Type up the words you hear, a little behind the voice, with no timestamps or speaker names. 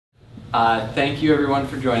Thank you everyone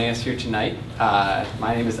for joining us here tonight.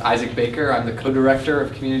 My name is Isaac Baker. I'm the co-director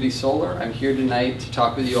of Community Solar. I'm here tonight to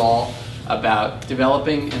talk with you all about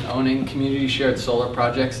developing and owning community shared solar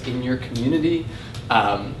projects in your community.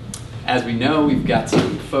 As we know, we've got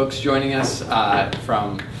some folks joining us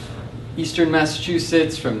from Eastern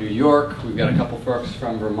Massachusetts, from New York. We've got a couple folks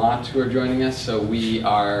from Vermont who are joining us. So we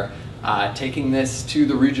are taking this to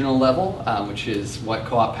the regional level, which is what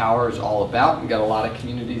Co-op Power is all about. We've got a lot of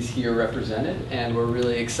communities here represented, and we're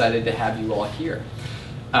really excited to have you all here.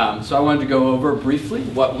 So I wanted to go over briefly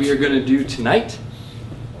what we are going to do tonight.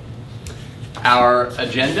 Our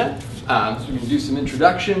agenda. So we can do some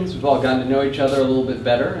introductions. We've all gotten to know each other a little bit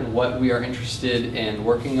better and what we are interested in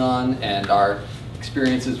working on and our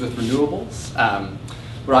experiences with renewables.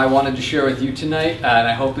 What I wanted to share with you tonight, and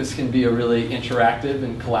I hope this can be a really interactive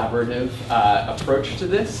and collaborative approach to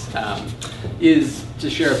this, is to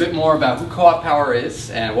share a bit more about who Co-op Power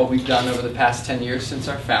is and what we've done over the past 10 years since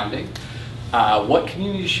our founding, what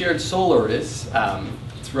community shared solar is.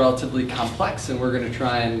 It's relatively complex, and we're going to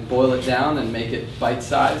try and boil it down and make it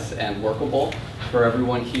bite-sized and workable for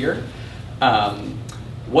everyone here.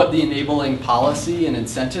 What the enabling policy and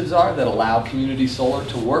incentives are that allow community solar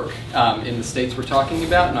to work in the states we're talking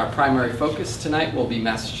about, and our primary focus tonight will be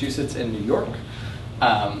Massachusetts and New York.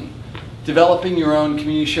 Developing your own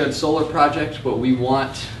community shared solar project, what we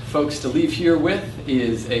want folks to leave here with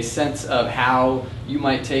is a sense of how you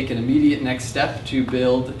might take an immediate next step to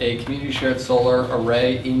build a community shared solar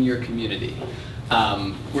array in your community.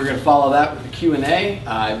 We're going to follow that with a Q&A.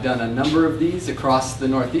 I've done a number of these across the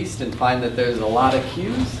Northeast and find that there's a lot of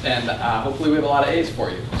Q's, and hopefully we have a lot of A's for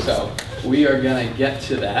you. So we are going to get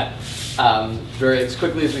to that as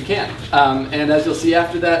quickly as we can. And as you'll see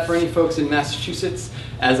after that, for any folks in Massachusetts,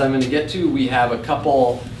 as I'm going to get to, we have a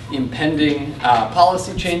couple impending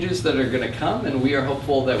policy changes that are going to come, and we are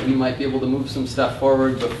hopeful that we might be able to move some stuff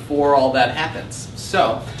forward before all that happens.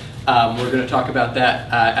 So we're going to talk about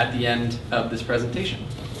that at the end of this presentation.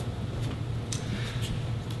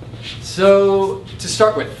 So to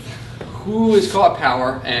start with, who is Co-op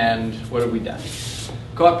Power and what have we done?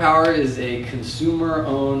 Co-op Power is a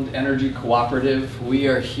consumer-owned energy cooperative. We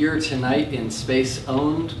are here tonight in space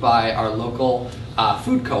owned by our local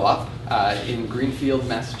food co-op in Greenfield,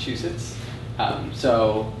 Massachusetts.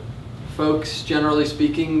 So folks, generally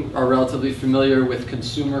speaking, are relatively familiar with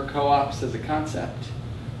consumer co-ops as a concept.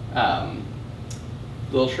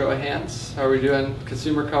 Little show of hands. How are we doing?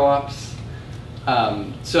 Consumer co-ops.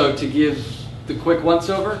 So to give the quick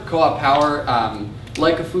once-over, Co-op Power,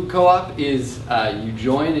 like a food co-op, is you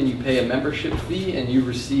join and you pay a membership fee and you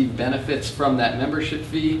receive benefits from that membership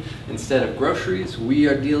fee. Instead of groceries, we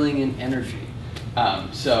are dealing in energy.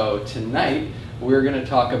 So tonight, we're going to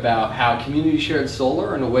talk about how community shared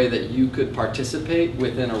solar in a way that you could participate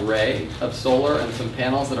with an array of solar and some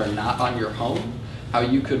panels that are not on your home, how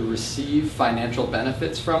you could receive financial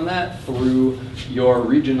benefits from that through your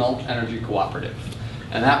regional energy cooperative.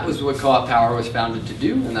 And that was what Co-op Power was founded to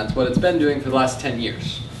do, and that's what it's been doing for the last 10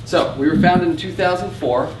 years. So we were founded in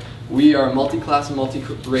 2004. We are a multi-class and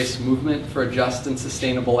multi-race movement for a just and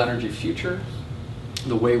sustainable energy future.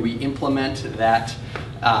 The way we implement that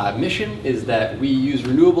mission is that we use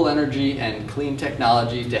renewable energy and clean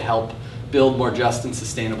technology to help build more just and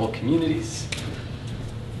sustainable communities.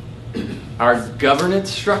 Our governance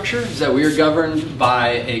structure is that we are governed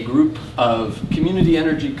by a group of community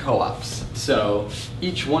energy co-ops. So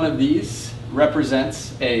each one of these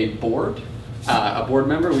represents a board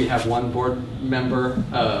member. We have one board member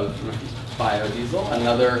of biodiesel,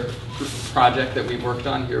 another project that we've worked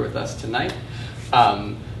on here with us tonight.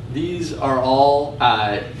 These are all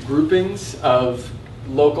groupings of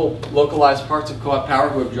localized parts of Co-op Power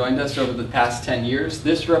who have joined us over the past 10 years.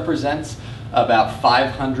 This represents about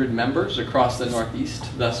 500 members across the Northeast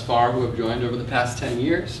thus far who have joined over the past 10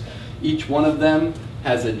 years. Each one of them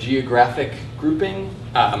has a geographic grouping.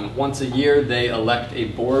 Once a year, they elect a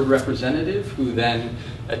board representative who then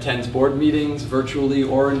attends board meetings virtually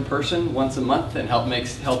or in person once a month and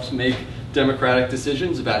helps make democratic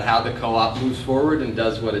decisions about how the co-op moves forward and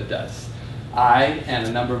does what it does. I and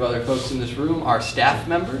a number of other folks in this room are staff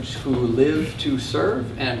members who live to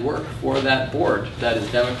serve and work for that board that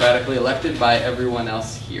is democratically elected by everyone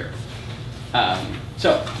else here.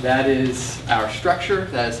 So that is our structure.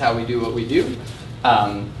 That is how we do what we do.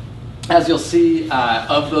 As you'll see,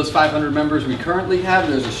 of those 500 members we currently have,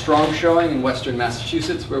 there's a strong showing in Western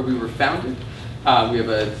Massachusetts where we were founded. We have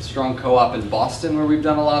a strong co-op in Boston where we've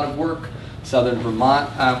done a lot of work. Southern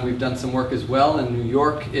Vermont, we've done some work as well, and New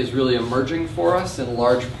York is really emerging for us in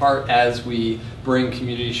large part as we bring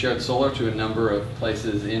community shared solar to a number of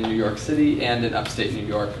places in New York City and in upstate New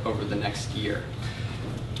York over the next year.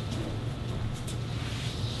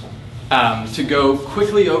 To go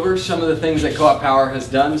quickly over some of the things that Co-op Power has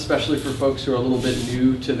done, especially for folks who are a little bit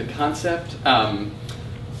new to the concept.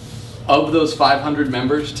 Of those 500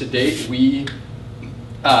 members to date, we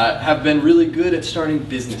have been really good at starting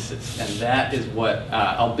businesses, and that is what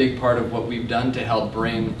a big part of what we've done to help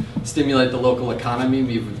stimulate the local economy.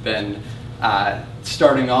 We've been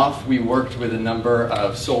starting off, we worked with a number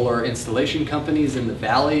of solar installation companies in the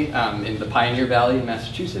valley, in the Pioneer Valley in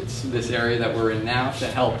Massachusetts, this area that we're in now, to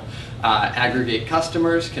help aggregate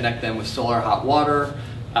customers, connect them with solar hot water,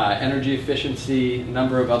 energy efficiency, a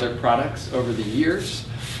number of other products over the years.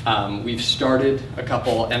 We've started a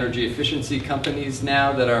couple energy efficiency companies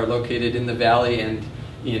now that are located in the valley and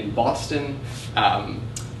in Boston.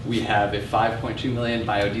 We have a $5.2 million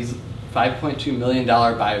biodiesel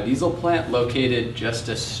plant located just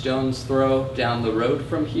a stone's throw down the road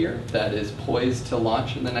from here that is poised to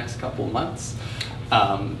launch in the next couple months.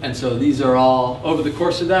 And so these are all, over the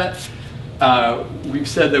course of that, we've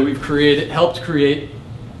said that we've helped create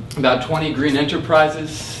about 20 green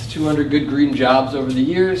enterprises, 200 good green jobs over the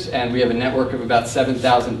years, and we have a network of about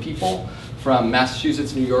 7,000 people from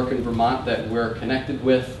Massachusetts, New York, and Vermont that we're connected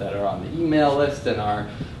with, that are on the email list and are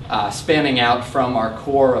spanning out from our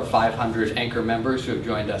core of 500 anchor members who have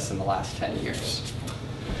joined us in the last 10 years.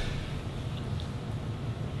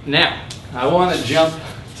 Now, I want to jump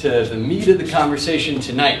to the meat of the conversation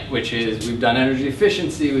tonight, which is we've done energy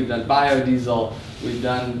efficiency, we've done biodiesel, we've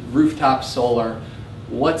done rooftop solar.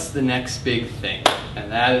 What's the next big thing?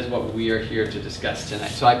 And that is what we are here to discuss tonight.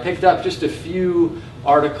 So I picked up just a few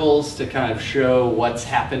articles to kind of show what's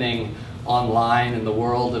happening online in the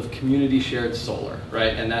world of community shared solar,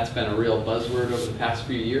 right? And that's been a real buzzword over the past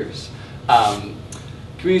few years.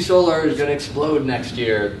 Community solar is going to explode next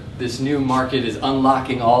year. This new market is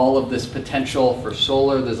unlocking all of this potential for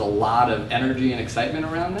solar. There's a lot of energy and excitement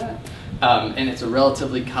around that. And it's a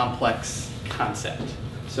relatively complex concept.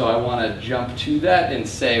 So I want to jump to that and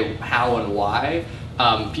say how and why.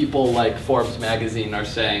 People like Forbes magazine are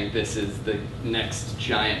saying this is the next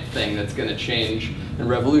giant thing that's going to change and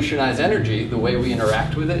revolutionize energy, the way we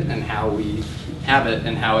interact with it and how we have it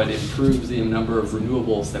and how it improves the number of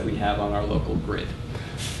renewables that we have on our local grid.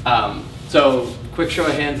 So quick show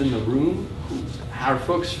of hands in the room. Are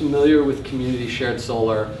folks familiar with community shared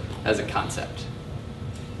solar as a concept?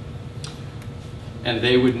 And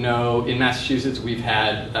they would know, in Massachusetts, we've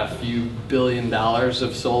had a few $1 billion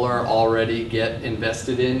of solar already get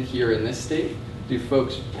invested in here in this state.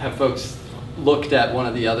 Have folks looked at one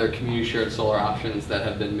of the other community shared solar options that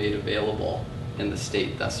have been made available in the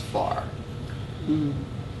state thus far?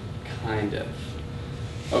 Kind of.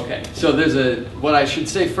 Okay, so what I should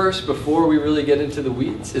say first before we really get into the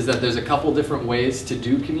weeds is that there's a couple different ways to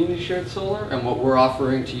do community shared solar, and what we're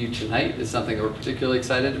offering to you tonight is something that we're particularly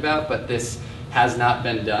excited about, but this has not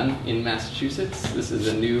been done in Massachusetts. This is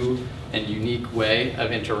a new and unique way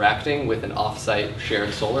of interacting with an off-site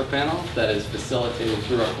shared solar panel that is facilitated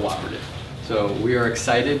through our cooperative. So we are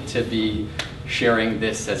excited to be sharing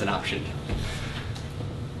this as an option.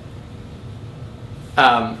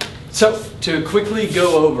 So to quickly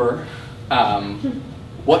go over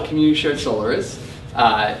what community shared solar is,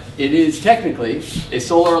 it is technically a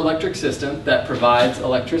solar electric system that provides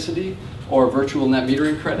electricity or virtual net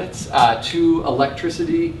metering credits to electric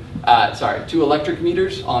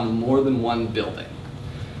meters on more than one building.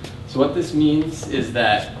 So what this means is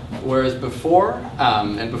that whereas before,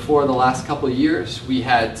 and before the last couple of years, we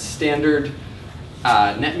had standard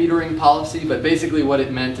net metering policy, but basically what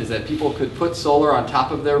it meant is that people could put solar on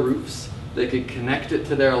top of their roofs, they could connect it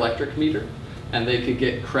to their electric meter, and they could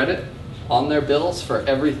get credit on their bills for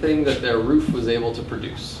everything that their roof was able to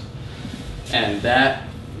produce. And that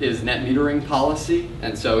is net metering policy,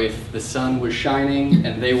 and so if the sun was shining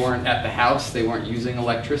and they weren't at the house, they weren't using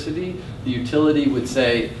electricity, the utility would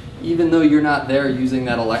say, even though you're not there using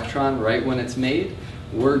that electron right when it's made,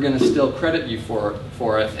 we're going to still credit you for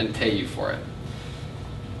it and pay you for it.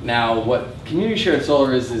 Now, what community shared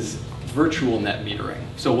solar is virtual net metering.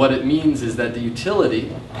 So what it means is that the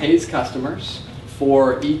utility pays customers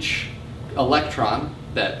for each electron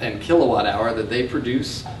and kilowatt hour that they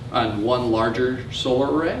produce on one larger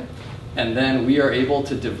solar array, and then we are able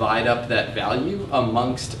to divide up that value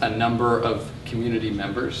amongst a number of community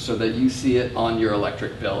members so that you see it on your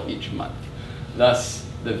electric bill each month. Thus,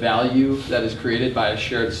 the value that is created by a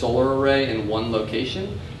shared solar array in one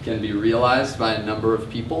location can be realized by a number of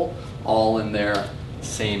people all in their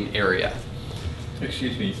same area.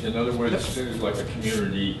 Excuse me, in other words, there's like a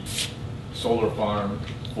community solar farm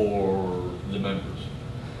for the members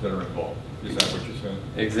that are involved. Is that what you're saying?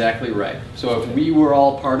 Exactly right. So if we were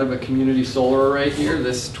all part of a community solar array here,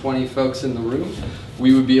 this 20 folks in the room,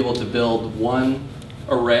 we would be able to build one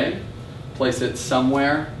array, place it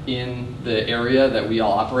somewhere in the area that we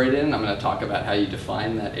all operate in. I'm going to talk about how you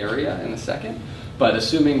define that area in a second. But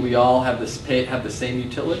assuming we all have the same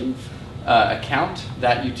utility account,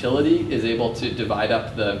 that utility is able to divide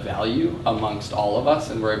up the value amongst all of us,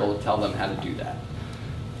 and we're able to tell them how to do that.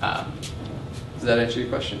 Does that answer your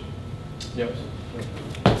question? Yep.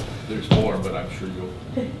 There's more, but I'm sure you'll,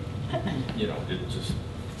 it just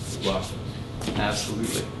blossoms.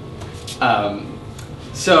 Absolutely.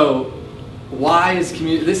 So why is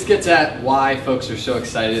community, this gets at why folks are so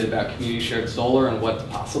excited about community shared solar and what's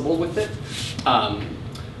possible with it.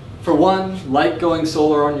 For one, like going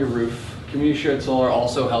solar on your roof, community shared solar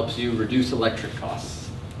also helps you reduce electric costs.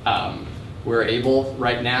 We're able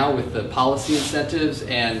right now with the policy incentives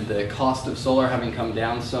and the cost of solar having come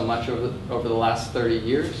down so much over the last 30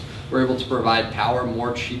 years, we're able to provide power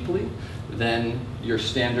more cheaply than your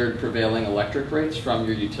standard prevailing electric rates from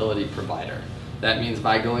your utility provider. That means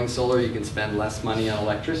by going solar, you can spend less money on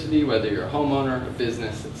electricity, whether you're a homeowner, a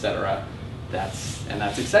business, etc. That's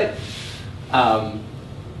exciting.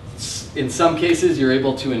 In some cases, you're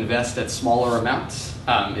able to invest at smaller amounts.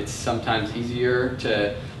 It's sometimes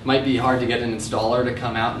might be hard to get an installer to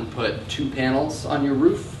come out and put 2 panels on your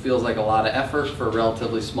roof. Feels like a lot of effort for a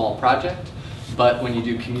relatively small project. But when you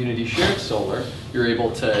do community shared solar, you're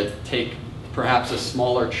able to take perhaps a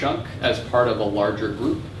smaller chunk as part of a larger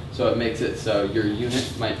group. So it makes it so your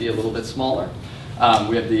unit might be a little bit smaller.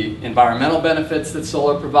 We have the environmental benefits that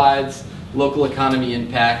solar provides, local economy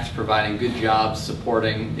impact, providing good jobs,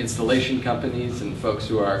 supporting installation companies and folks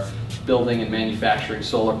who are building and manufacturing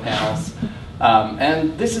solar panels.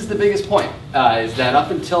 And this is the biggest point, is that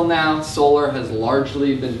up until now, solar has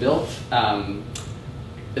largely been built,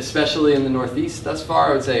 especially in the Northeast thus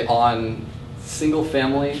far, I would say on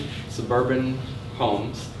single-family suburban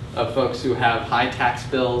homes of folks who have high tax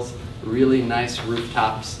bills, really nice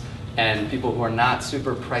rooftops, and people who are not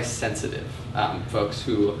super price sensitive, folks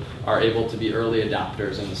who are able to be early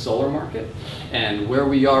adopters in the solar market. And where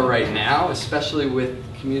we are right now, especially with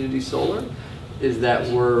community solar, is that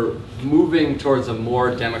we're moving towards a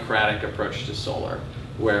more democratic approach to solar,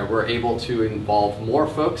 where we're able to involve more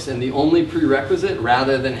folks. And the only prerequisite,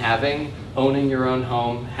 rather than owning your own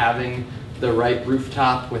home, having the right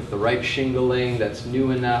rooftop with the right shingling that's new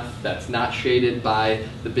enough, that's not shaded by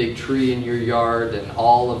the big tree in your yard, and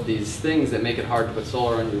all of these things that make it hard to put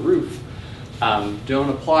solar on your roof, don't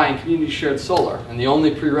apply in community shared solar. And the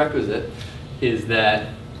only prerequisite is that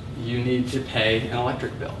you need to pay an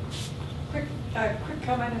electric bill. Quick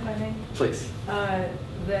comment, if I may. Please. I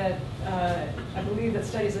believe that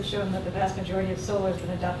studies have shown that the vast majority of solar has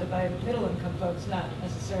been adopted by middle-income folks, not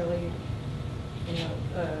necessarily,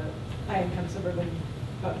 high-income suburban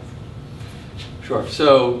folks. Sure.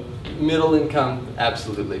 So middle income,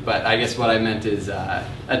 absolutely. But I guess what I meant is,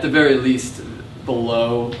 at the very least,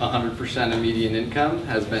 below 100% of median income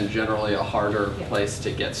has been generally a harder place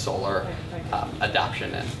to get solar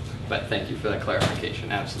adoption in. But thank you for that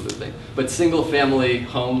clarification, absolutely. But single-family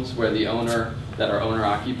homes that are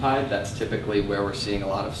owner-occupied, that's typically where we're seeing a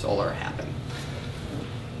lot of solar happen.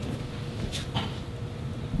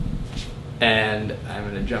 And I'm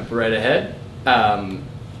going to jump right ahead.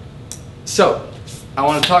 So I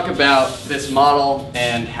want to talk about this model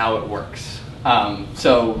and how it works.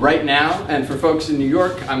 So right now, and for folks in New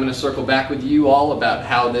York, I'm going to circle back with you all about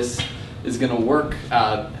how this is going to work.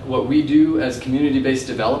 What we do as community-based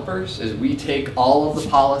developers is we take all of the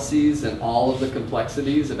policies and all of the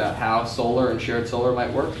complexities about how solar and shared solar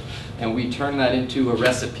might work, and we turn that into a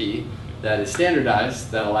recipe that is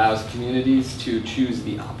standardized that allows communities to choose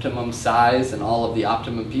the optimum size and all of the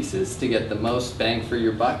optimum pieces to get the most bang for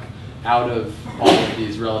your buck out of all of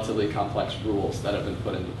these relatively complex rules that have been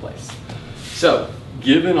put into place. So,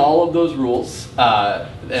 given all of those rules,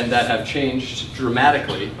 and that have changed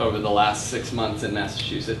dramatically over the last 6 months in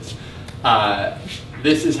Massachusetts,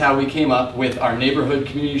 this is how we came up with our neighborhood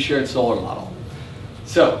community shared solar model.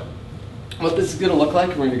 So, what this is going to look like,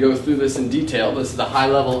 we're going to go through this in detail. This is the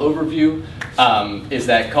high-level overview, is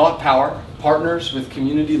that Co-op Power partners with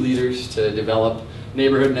community leaders to develop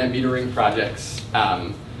neighborhood net metering projects.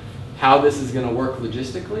 How this is going to work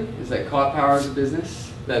logistically is that Co-op Power is a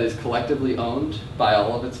business that is collectively owned by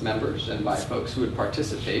all of its members and by folks who would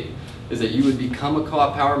participate, is that you would become a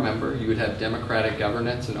Co-op Power member, you would have democratic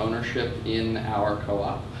governance and ownership in our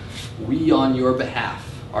co-op. We, on your behalf,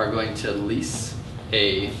 are going to lease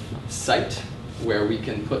a site where we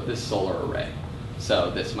can put this solar array.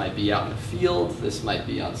 So this might be out in the field, this might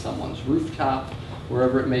be on someone's rooftop,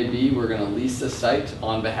 wherever it may be. We're going to lease a site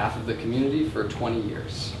on behalf of the community for 20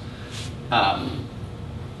 years.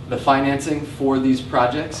 The financing for these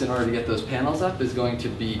projects in order to get those panels up is going to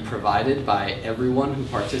be provided by everyone who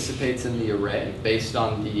participates in the array based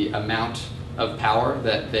on the amount of power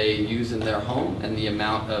that they use in their home and the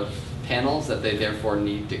amount of panels that they therefore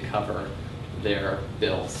need to cover their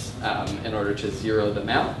bills in order to zero them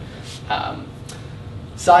out.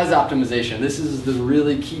 Size optimization. This is the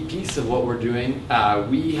really key piece of what we're doing.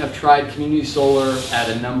 We have tried community solar at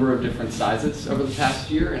a number of different sizes over the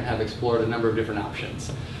past year and have explored a number of different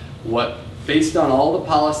options. Based on all the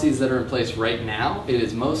policies that are in place right now, it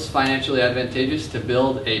is most financially advantageous to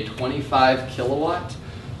build a 25 kilowatt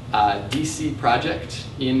DC project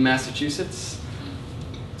in Massachusetts.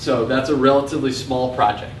 So that's a relatively small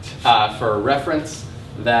project. For reference,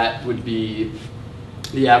 that would be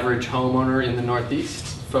the average homeowner in the Northeast.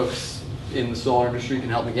 Folks in the solar industry can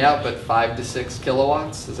help me out, but 5 to 6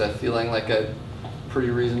 kilowatts, is that feeling like a pretty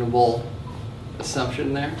reasonable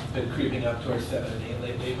assumption there? Been creeping up towards 7 and 8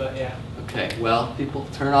 lately, but yeah. Okay, well, people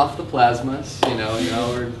turn off the plasmas. You know,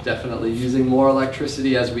 we're definitely using more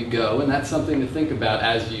electricity as we go, and that's something to think about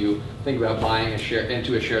as you think about buying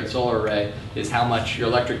into a shared solar array, is how much your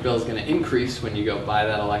electric bill is going to increase when you go buy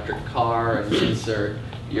that electric car and insert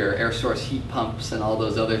your air source heat pumps and all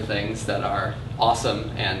those other things that are awesome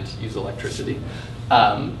and use electricity.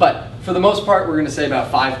 But for the most part, we're going to say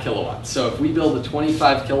about 5 kilowatts. So if we build a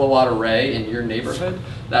 25 kilowatt array in your neighborhood,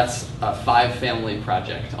 that's a 5-family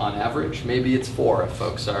project on average. Maybe it's 4 if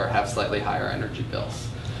folks have slightly higher energy bills.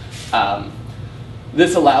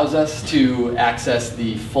 This allows us to access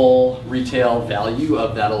the full retail value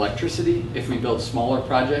of that electricity. If we build smaller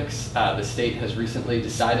projects, the state has recently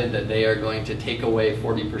decided that they are going to take away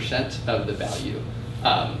 40% of the value.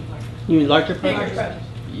 You mean larger projects?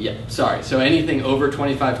 Yeah, sorry. So anything over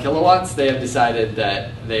 25 kilowatts, they have decided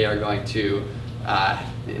that they are going to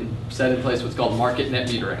set in place what's called market net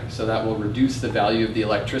metering. So that will reduce the value of the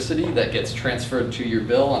electricity that gets transferred to your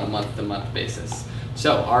bill on a month-to-month basis.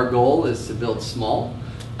 So our goal is to build small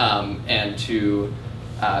and to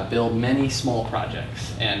build many small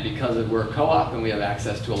projects. And because we're a co-op and we have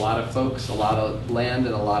access to a lot of folks, a lot of land,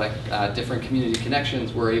 and a lot of different community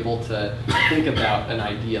connections, we're able to think about an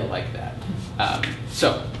idea like that.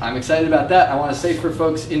 So I'm excited about that. I want to say for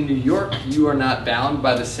folks in New York, you are not bound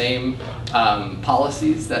by the same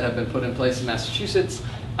policies that have been put in place in Massachusetts.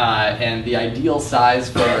 And the ideal size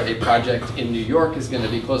for a project in New York is going to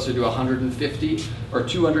be closer to 150 or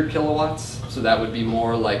 200 kilowatts. So that would be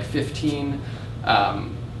more like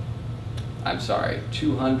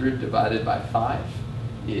 200 divided by 5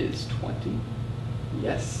 is 20.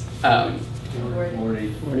 Yes.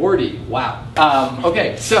 40. Wow.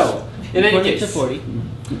 Okay, so in any case, 40.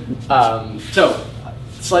 So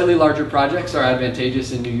slightly larger projects are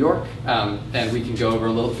advantageous in New York, and we can go over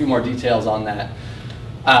a few more details on that.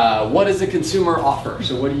 What does a consumer offer?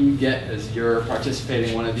 So what do you get as you're participating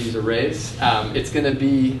in one of these arrays? It's going to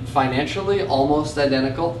be financially almost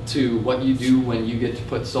identical to what you do when you get to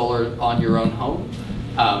put solar on your own home.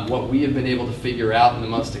 What we have been able to figure out, and the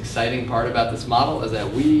most exciting part about this model, is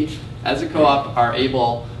that we, as a co-op, are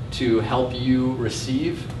able to help you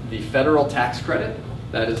receive the federal tax credit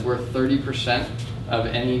that is worth 30% of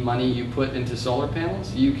any money you put into solar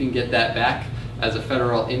panels. You can get that back as a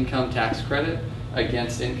federal income tax credit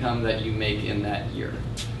against income that you make in that year.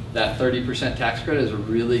 That 30% tax credit is a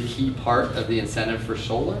really key part of the incentive for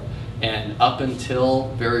solar, and up until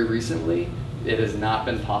very recently, it has not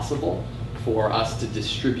been possible for us to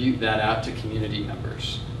distribute that out to community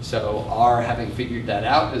members. So our having figured that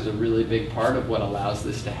out is a really big part of what allows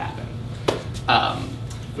this to happen.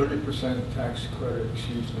 30% tax credit,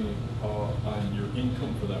 excuse me, on your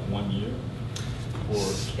income for that 1 year? Or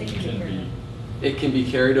it can be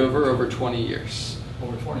carried over 20 years.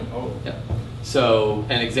 Over 20, oh. Yeah. So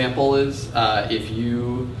an example is if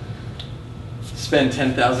you spend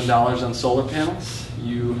 $10,000 on solar panels,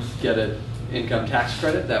 you get an income tax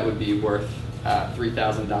credit that would be worth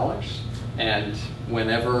 $3,000. And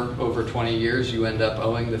whenever over 20 years you end up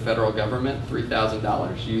owing the federal government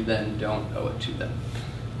 $3,000, you then don't owe it to them.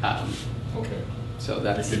 Okay. So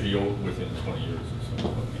that's... It could be owed within 20 years or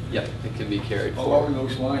so. Yep, it can be carried forward. Along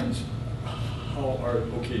those lines,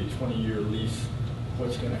 20-year lease,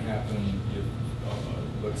 what's going to happen if,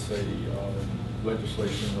 let's say,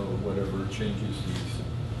 legislation or whatever changes these?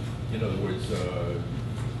 In other words, the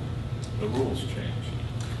rules change.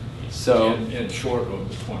 So, and short of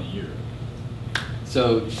the 20 years.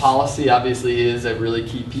 So policy obviously is a really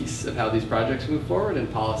key piece of how these projects move forward, and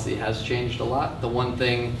policy has changed a lot. The one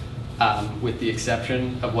thing, with the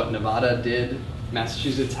exception of what Nevada did,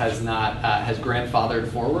 Massachusetts has not has grandfathered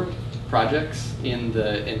forward projects in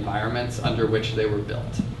the environments under which they were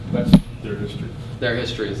built. That's their history. Their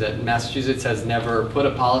history is that Massachusetts has never put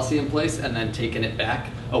a policy in place and then taken it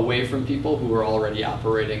back away from people who were already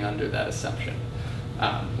operating under that assumption,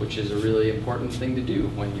 which is a really important thing to do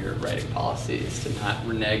when you're writing policy, is to not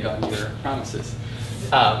renege on your promises. Is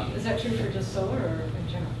that true for just solar or in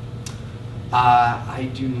general?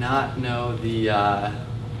 I do not know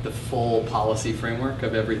the full policy framework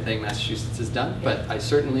of everything Massachusetts has done, but I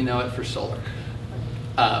certainly know it for solar.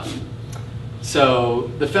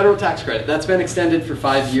 So the federal tax credit, that's been extended for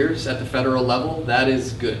 5 years at the federal level. That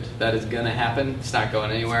is good. That is going to happen. It's not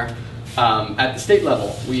going anywhere. At the state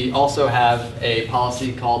level, we also have a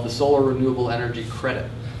policy called the Solar Renewable Energy Credit.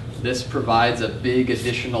 This provides a big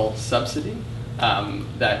additional subsidy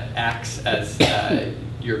that acts as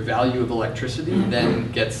your value of electricity,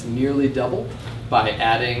 then gets nearly doubled by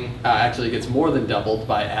adding, actually gets more than doubled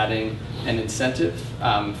by adding an incentive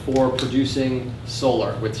for producing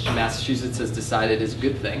solar, which Massachusetts has decided is a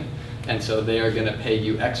good thing. And so they are going to pay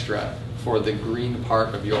you extra for the green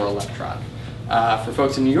part of your electron. For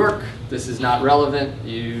folks in New York, this is not relevant.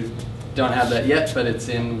 You don't have that yet, but it's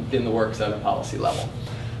in the works at a policy level.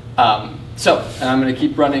 So, and I'm going to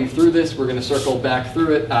keep running through this. We're going to circle back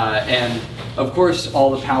through it. And of course,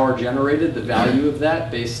 all the power generated, the value of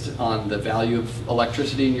that based on the value of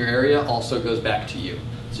electricity in your area also goes back to you.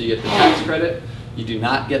 So you get the tax credit. You do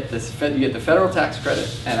not get this, you get the federal tax credit.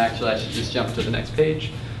 And actually, I should just jump to the next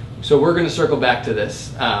page. So we're going to circle back to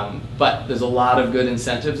this. But there's a lot of good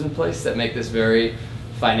incentives in place that make this very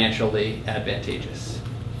financially advantageous.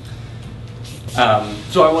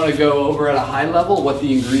 So I want to go over at a high level what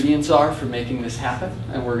the ingredients are for making this happen,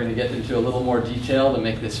 and we're going to get into a little more detail to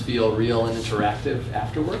make this feel real and interactive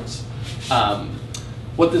afterwards.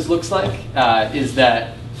 What this looks like is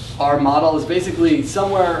that our model is basically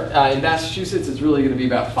somewhere in Massachusetts, it's really going to be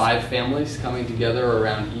about 5 families coming together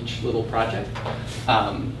around each little project.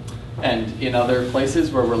 And in other places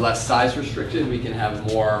where we're less size restricted, we can have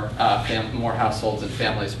more households and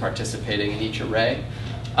families participating in each array.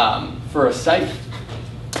 For a site,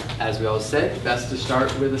 as we always say, best to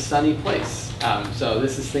start with a sunny place. So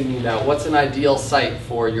this is thinking about what's an ideal site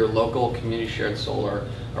for your local community shared solar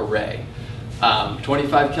array.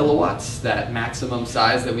 25 kilowatts, that maximum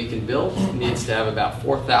size that we can build, needs to have about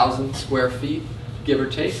 4,000 square feet, give or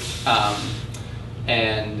take.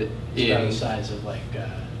 And It's about the size of like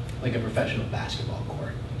a professional basketball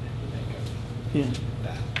court. Yeah.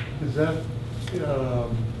 That. Is that,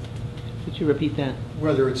 Could you repeat that?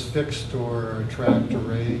 whether it's fixed or a tracked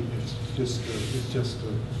array, it's just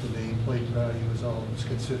the nameplate value is all that's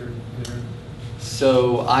considered there?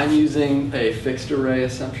 so I'm using a fixed array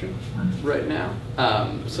assumption right now.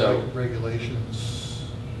 Regulations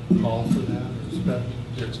call for that, or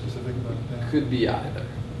they're specific about that? Could be either.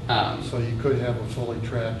 So you could have a fully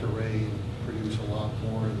tracked array and produce a lot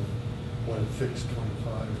more than what a fixed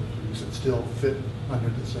 25 would produce and still fit under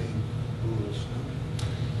the same rules.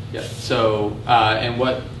 Yeah, so, and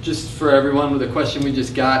what, just for everyone, the question we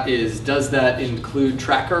just got is, does that include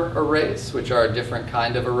tracker arrays, which are a different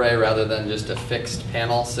kind of array rather than just a fixed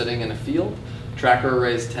panel sitting in a field? Tracker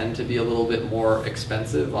arrays tend to be a little bit more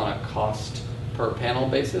expensive on a cost per panel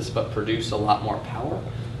basis, but produce a lot more power.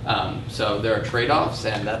 So there are trade-offs,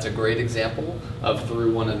 and that's a great example of,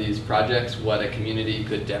 through one of these projects, what a community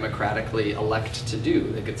could democratically elect to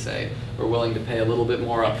do. They could say, we're willing to pay a little bit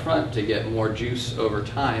more upfront to get more juice over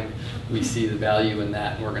time. We see the value in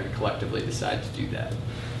that, and we're going to collectively decide to do that.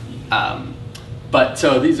 But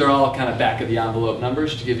so these are all kind of back of the envelope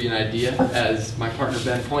numbers to give you an idea. As my partner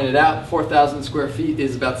Ben pointed out, 4,000 square feet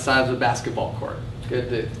is about the size of a basketball court. Good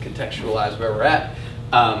to contextualize where we're at.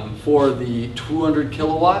 For the 200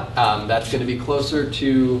 kilowatt, that's going to be closer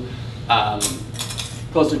to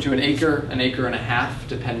an acre and a half,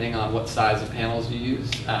 depending on what size of panels you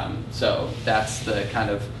use. So that's the kind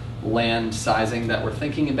of land sizing that we're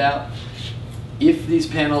thinking about. If these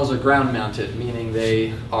panels are ground mounted, meaning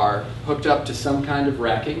they are hooked up to some kind of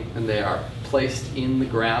racking and they are placed in the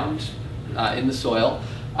ground, in the soil,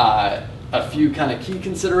 a few kind of key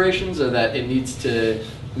considerations are that it needs to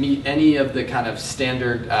meet any of the kind of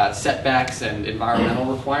standard setbacks and environmental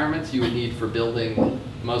requirements you would need for building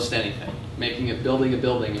most anything. Building a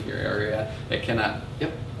building in your area, it cannot,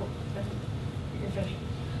 yep.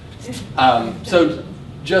 So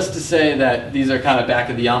just to say that these are kind of back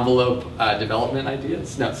of the envelope development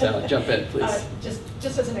ideas. No, so jump in, please.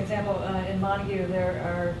 Just as an example, in Montague there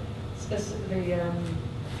are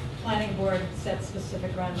planning board sets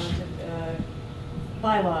specific ground-mounted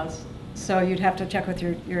bylaws. So you'd have to check with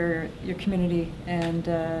your community and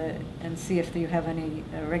see if you have any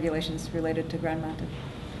regulations related to ground-mounted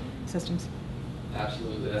systems.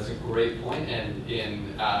 Absolutely, that's a great point. And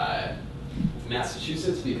in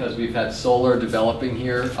Massachusetts, because we've had solar developing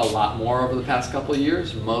here a lot more over the past couple of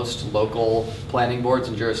years, most local planning boards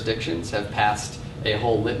and jurisdictions have passed a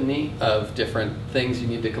whole litany of different things you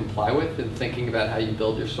need to comply with in thinking about how you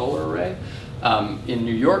build your solar array. In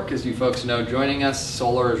New York, as you folks know joining us,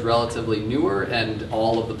 solar is relatively newer, and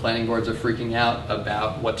all of the planning boards are freaking out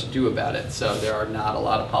about what to do about it. So there are not a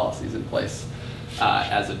lot of policies in place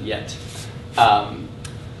as of yet.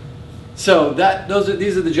 So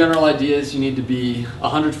these are the general ideas. You need to be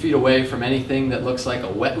 100 feet away from anything that looks like a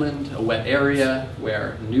wetland, a wet area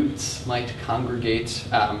where newts might congregate.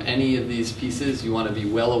 Any of these pieces you want to be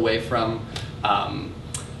well away from,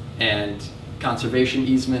 and conservation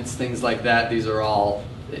easements, things like that. These are all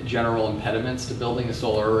general impediments to building a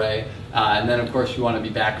solar array. And then of course you want to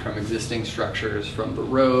be back from existing structures, from the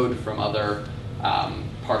road, from other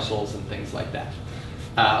parcels and things like that.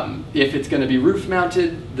 If it's going to be roof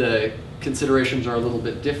mounted, the considerations are a little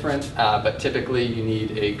bit different, but typically you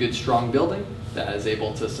need a good strong building that is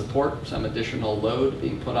able to support some additional load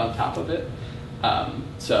being put on top of it.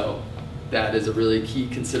 So that is a really key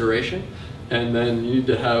consideration. And then you need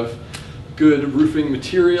to have good roofing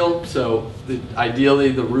material. So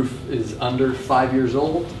ideally the roof is under 5 years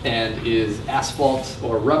old and is asphalt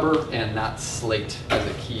or rubber and not slate as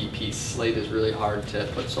a key piece. Slate is really hard to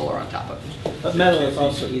put solar on top of. But metal is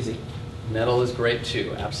also easy. Metal is great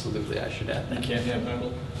too, absolutely, I should add You that. can't have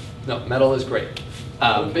metal? No, metal is great.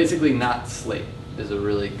 Basically not slate is a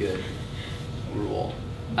really good rule.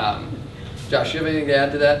 Josh, you have anything to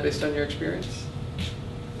add to that based on your experience?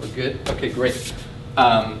 We're good? Okay, great.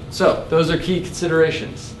 So those are key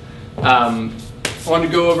considerations. I want to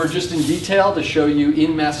go over just in detail to show you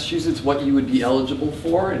in Massachusetts what you would be eligible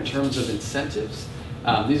for in terms of incentives.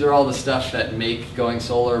 These are all the stuff that make going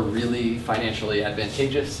solar really financially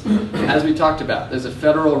advantageous. As we talked about, there's a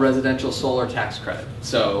federal residential solar tax credit.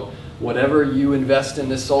 So whatever you invest in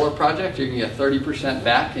this solar project, you're going to get 30%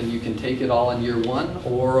 back, and you can take it all in year one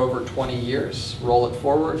or over 20 years, roll it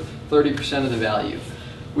forward, 30% of the value.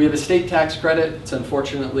 We have a state tax credit. It's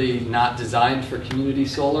unfortunately not designed for community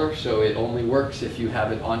solar, so it only works if you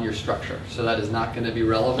have it on your structure. So that is not going to be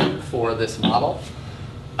relevant for this model.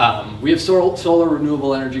 We have solar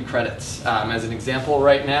renewable energy credits. As an example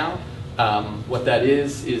right now, what that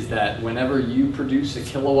is that whenever you produce a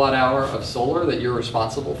kilowatt hour of solar that you're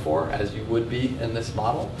responsible for, as you would be in this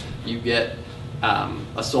model, you get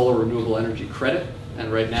a solar renewable energy credit.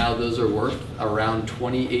 And right now those are worth around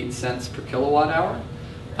 28 cents per kilowatt hour.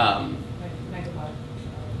 Megawatt.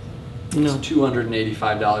 It's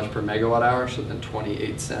 $285 per megawatt hour, so then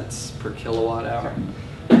 28 cents per kilowatt hour.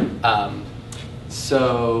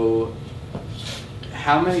 So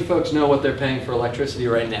how many folks know what they're paying for electricity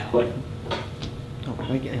right now?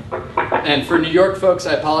 And for New York folks,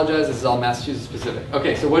 I apologize, this is all Massachusetts specific.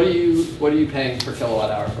 Okay, so what are you paying per kilowatt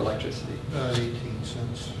hour for electricity? 18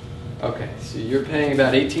 cents. Okay, so you're paying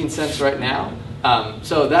about 18 cents right now.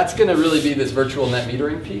 So that's going to really be this virtual net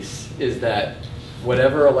metering piece, is that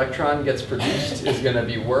whatever electron gets produced is going to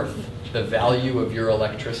be worth the value of your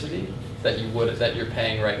electricity that you're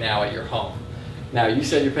paying right now at your home. Now, you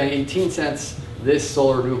said you're paying 18 cents. This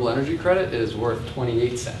solar renewable energy credit is worth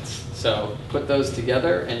 28 cents. So put those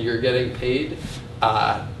together, and you're getting paid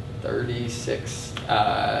 46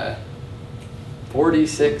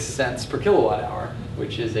 cents per kilowatt hour,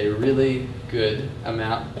 which is a really good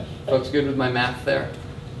amount. Folks good with my math there?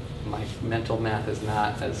 My mental math is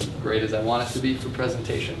not as great as I want it to be for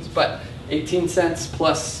presentations, but 18 cents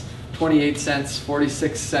plus 28 cents,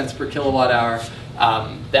 46 cents per kilowatt hour,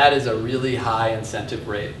 that is a really high incentive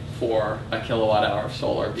rate for a kilowatt hour of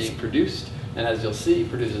solar being produced, and as you'll see,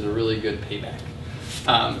 produces a really good payback.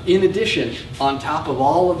 In addition, on top of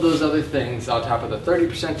all of those other things, on top of the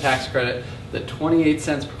 30% tax credit, the 28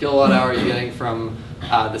 cents per kilowatt hour you're getting from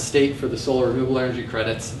the state for the solar renewable energy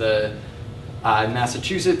credits, in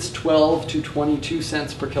Massachusetts, 12 to 22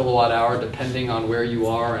 cents per kilowatt hour, depending on where you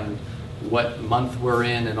are and what month we're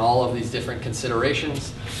in and all of these different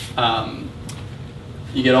considerations.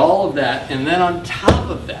 You get all of that, and then on top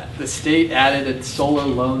of that, the state added a solar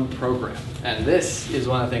loan program. And this is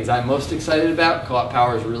one of the things I'm most excited about. Co-op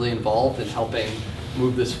Power is really involved in helping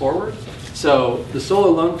move this forward. So the solar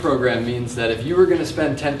loan program means that if you were going to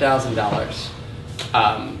spend $10,000,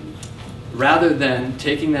 rather than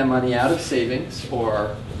taking that money out of savings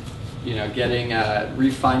or getting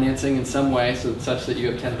refinancing in some way such that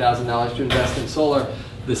you have $10,000 to invest in solar,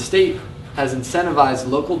 the state has incentivized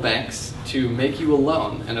local banks to make you a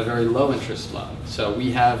loan, and a very low interest loan. So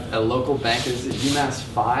we have a local bank, is it UMass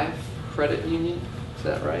 5 Credit Union? Is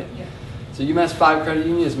that right? Yeah. So UMass 5 Credit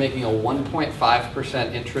Union is making a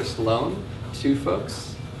 1.5% interest loan to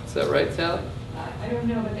folks. Is that right, Sally? I don't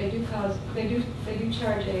know, but they do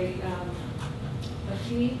charge a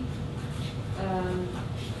fee, and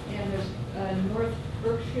there's North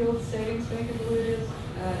Brookfield Savings Bank, I believe it is,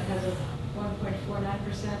 has a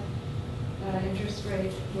 1.49% interest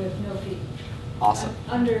rate with no fee. Awesome.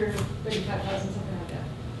 Under 35,000, something like that.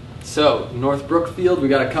 So North Brookfield, we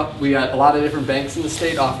got a lot of different banks in the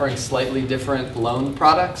state offering slightly different loan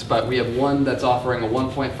products, but we have one that's offering a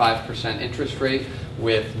 1.5% interest rate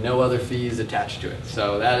with no other fees attached to it.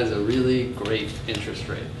 So that is a really great interest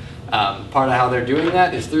rate. Part of how they're doing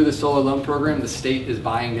that is through the solar loan program, the state is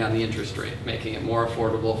buying down the interest rate, making it more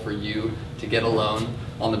affordable for you to get a loan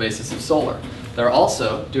on the basis of solar. They're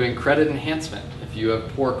also doing credit enhancement. If you have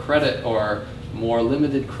poor credit or more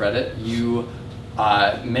limited credit, you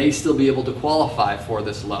may still be able to qualify for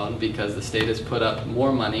this loan because the state has put up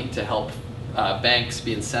more money to help banks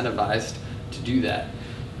be incentivized to do that.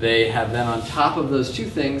 They have then, on top of those two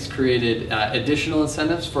things, created additional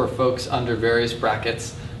incentives for folks under various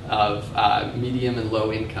brackets of medium and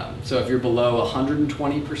low income. So if you're below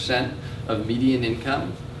 120% of median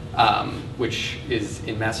income, which is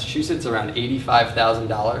in Massachusetts around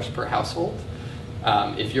 $85,000 per household,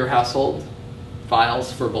 if your household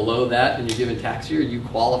files for below that in your given tax year, you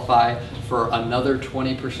qualify for another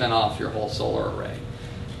 20% off your whole solar array.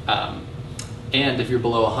 And if you're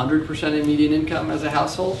below 100% in median income as a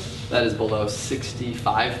household, that is below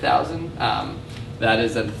 $65,000, that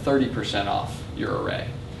is at 30% off your array.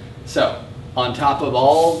 So on top of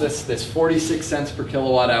all this 46 cents per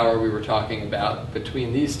kilowatt hour we were talking about,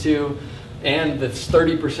 between these two and this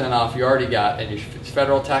 30% off you already got and your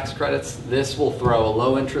federal tax credits, this will throw a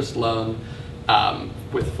low interest loan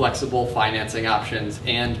with flexible financing options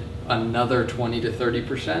and another 20 to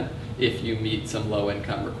 30% if you meet some low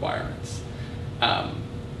income requirements.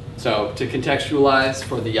 So to contextualize,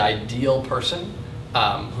 for the ideal person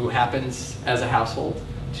who happens as a household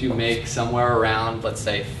to make somewhere around, let's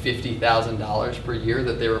say, $50,000 per year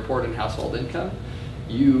that they report in household income,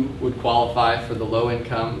 you would qualify for the low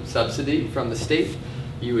income subsidy from the state.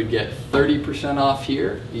 You would get 30% off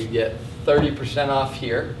here, you get 30% off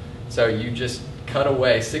here. So you just cut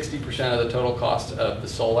away 60% of the total cost of the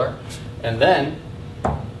solar, and then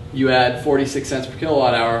you add 46 cents per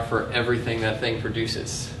kilowatt hour for everything that thing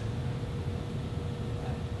produces.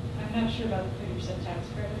 I'm not sure about the 30% tax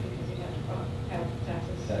credit because you have to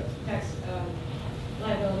have tax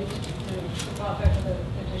liability to qualify for the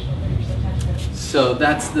additional 30% tax credit. So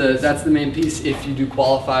that's the main piece. If you do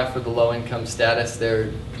qualify for the low income status,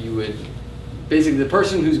 there you would basically, the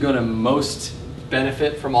person who's going to most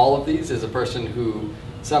benefit from all of these is a person who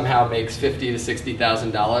somehow makes $50,000 to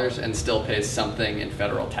 $60,000 and still pays something in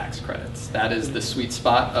federal tax credits. That is the sweet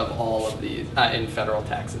spot of all of these in federal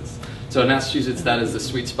taxes. So in Massachusetts, that is the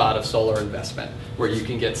sweet spot of solar investment, where you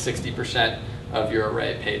can get 60% of your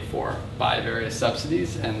array paid for by various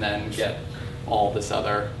subsidies and then get all this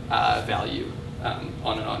other value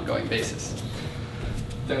on an ongoing basis.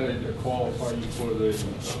 Then to qualify you for the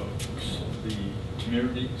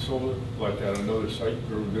community solar, like at another site,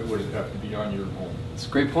 or would it have to be on your home? It's a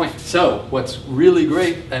great point. So what's really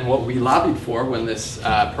great, and what we lobbied for when this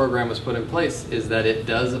program was put in place, is that it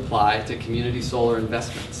does apply to community solar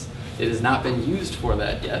investments. It has not been used for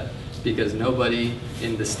that yet because nobody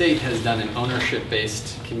in the state has done an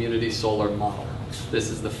ownership-based community solar model. This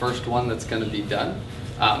is the first one that's going to be done,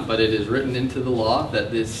 but it is written into the law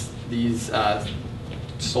that these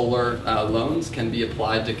solar loans can be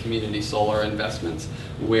applied to community solar investments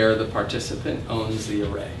where the participant owns the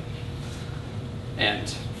array.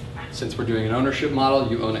 And since we're doing an ownership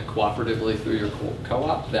model, you own it cooperatively through your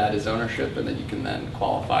co-op. That is ownership, and then you can then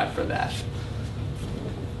qualify for that.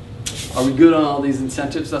 Are we good on all these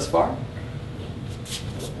incentives thus far?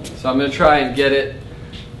 So I'm going to try and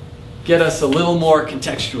get us a little more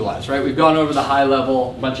contextualized, right? We've gone over the high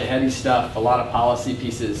level, a bunch of heady stuff, a lot of policy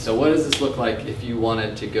pieces. So what does this look like if you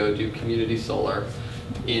wanted to go do community solar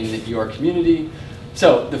in your community?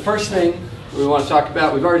 So the first thing we want to talk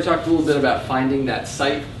about, we've already talked a little bit about finding that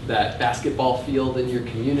site, that basketball field in your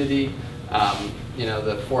community,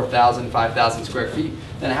 the 4,000, 5,000 square feet.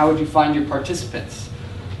 Then how would you find your participants?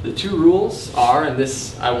 The two rules are, and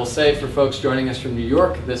this I will say for folks joining us from New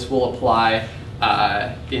York, this will apply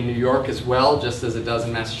in New York as well, just as it does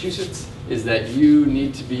in Massachusetts, is that you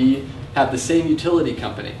need to have the same utility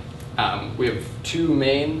company We have two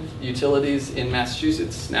main utilities in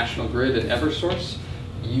Massachusetts, National Grid and Eversource.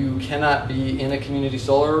 You cannot be in a community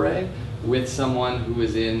solar array with someone who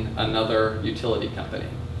is in another utility company.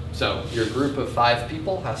 So your group of 5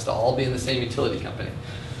 people has to all be in the same utility company.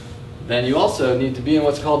 Then you also need to be in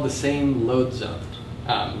what's called the same load zone.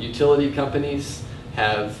 Utility companies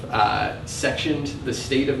have sectioned the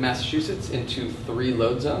state of Massachusetts into 3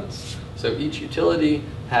 load zones. So each utility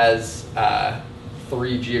has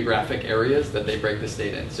 3 geographic areas that they break the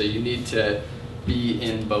state in. So you need to be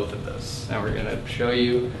in both of those. Now we're going to show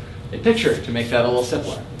you a picture to make that a little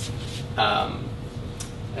simpler.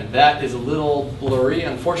 And that is a little blurry,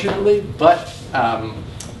 unfortunately, but I'm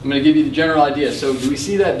going to give you the general idea. So do we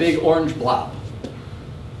see that big orange blob?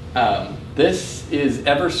 This is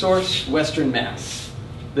Eversource, Western Mass.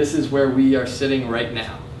 This is where we are sitting right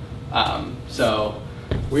now. So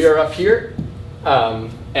we are up here,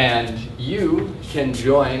 and you can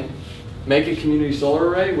make a community solar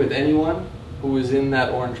array with anyone who is in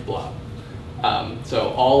that orange blob. So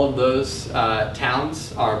all of those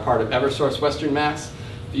towns are part of Eversource, Western Mass.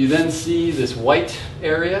 You then see this white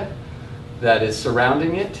area that is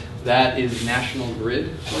surrounding it. That is National Grid,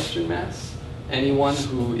 Western Mass. Anyone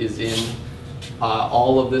who is in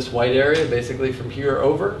all of this white area, basically from here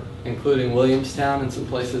over, including Williamstown and some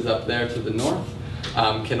places up there to the north,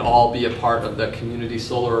 can all be a part of the community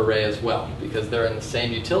solar array as well, because they're in the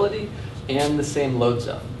same utility and the same load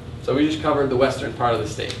zone. So we just covered the western part of the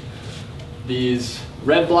state. These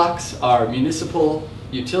red blocks are municipal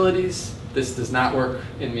utilities. This does not work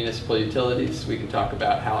in municipal utilities. We can talk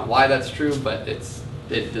about how and why that's true, but it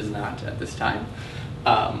does not at this time.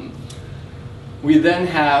 We then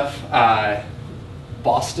have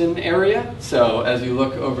Boston area. So as you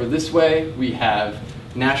look over this way, we have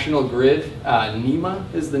National Grid. NEMA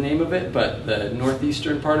is the name of it, but the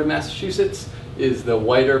northeastern part of Massachusetts is the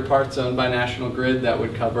whiter parts owned by National Grid that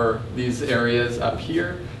would cover these areas up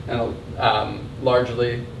here, and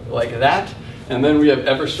largely like that. And then we have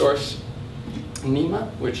Eversource NEMA,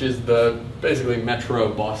 which is the basically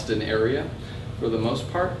metro Boston area for the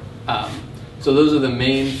most part. So those are the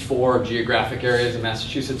main 4 geographic areas in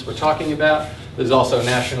Massachusetts we're talking about. There's also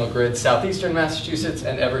National Grid Southeastern Massachusetts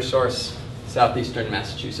and Eversource Southeastern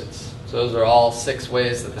Massachusetts. So those are all 6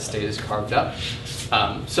 ways that the state is carved up.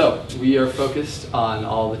 So we are focused on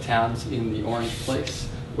all the towns in the orange place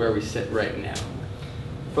where we sit right now.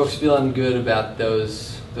 Folks feeling good about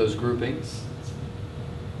those groupings?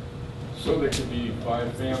 So there could be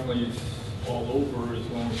 5 families all over as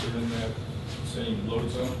long as they're in that same load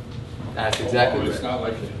zone? That's exactly right. It's not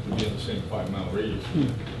like they have to be in the same 5-mile radius.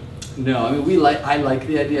 No, I mean I like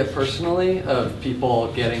the idea personally of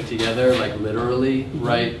people getting together, like literally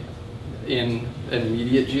right in an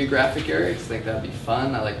immediate geographic area. I think that'd be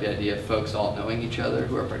fun. I like the idea of folks all knowing each other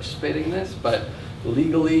who are participating in this. But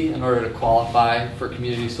legally, in order to qualify for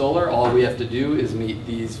community solar, all we have to do is meet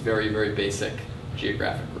these very, very basic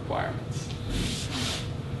geographic requirements.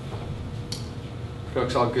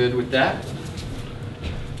 Folks all good with that?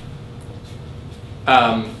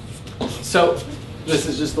 So this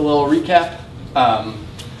is just a little recap.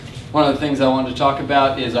 One of the things I wanted to talk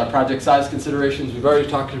about is our project size considerations. We've already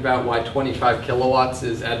talked about why 25 kilowatts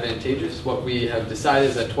is advantageous. What we have decided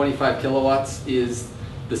is that 25 kilowatts is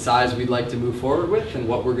the size we'd like to move forward with and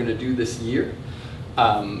what we're going to do this year.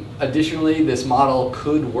 Additionally, this model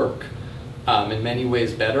could work in many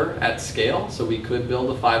ways better at scale. So we could build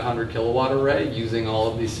a 500 kilowatt array using all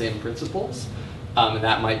of these same principles. And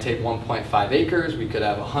that might take 1.5 acres. We could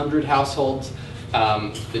have 100 households.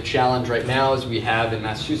 The challenge right now is we have in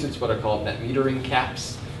Massachusetts what are called net metering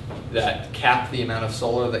caps that cap the amount of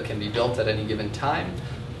solar that can be built at any given time.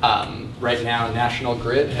 Right now, National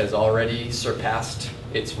Grid has already surpassed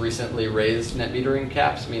its recently raised net metering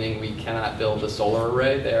caps, meaning we cannot build a solar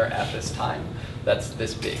array there at this time that's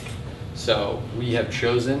this big. So we have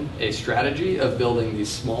chosen a strategy of building these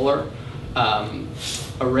smaller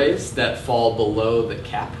arrays that fall below the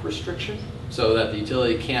cap restriction so that the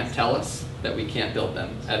utility can't tell us that we can't build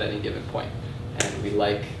them at any given point. And we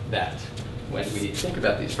like that when we think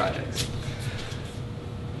about these projects.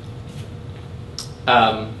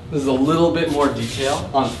 This is a little bit more detail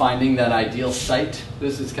on finding that ideal site.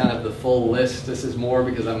 This is kind of the full list. This is more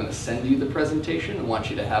because I'm going to send you the presentation and want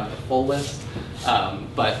you to have the full list.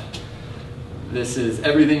 But this is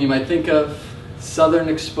everything you might think of. Southern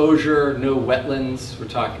exposure, no wetlands.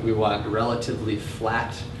 We want relatively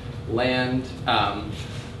flat land.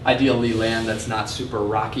 Ideally land that's not super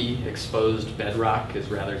rocky. Exposed bedrock is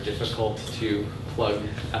rather difficult to plug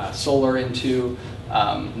solar into.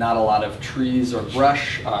 Not a lot of trees or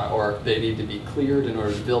brush, or they need to be cleared in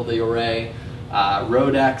order to build the array.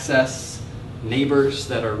 road access, neighbors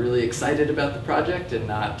that are really excited about the project and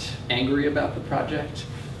not angry about the project,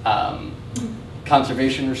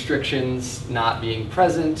 conservation restrictions not being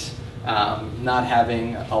present, not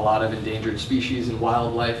having a lot of endangered species and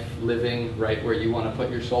wildlife living right where you want to put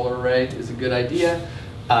your solar array is a good idea.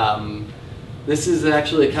 This is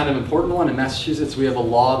actually a kind of important one. In Massachusetts, we have a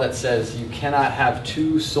law that says you cannot have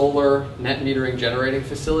 2 solar net metering generating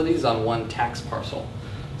facilities on one tax parcel.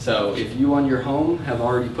 So if you on your home have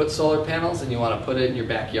already put solar panels and you want to put it in your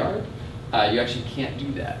backyard, you actually can't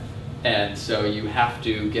do that. And so you have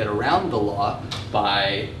to get around the law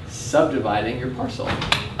by subdividing your parcel,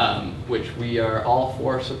 which we are all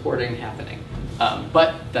for supporting happening.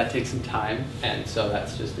 But that takes some time, and so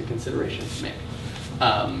that's just a consideration to make.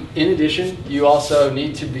 In addition, you also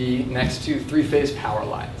need to be next to 3-phase power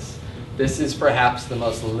lines. This is perhaps the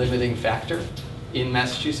most limiting factor in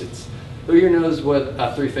Massachusetts. Who here knows what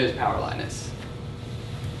a 3-phase power line is?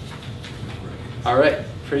 All right,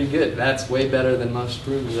 pretty good. That's way better than most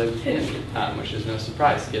rooms I've been in, which is no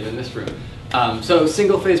surprise given this room. So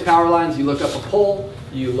single-phase power lines, you look up a pole,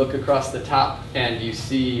 you look across the top, and you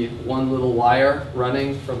see one little wire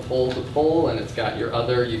running from pole to pole, and it's got your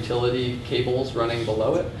other utility cables running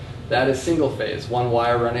below it. That is single-phase, one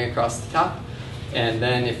wire running across the top. And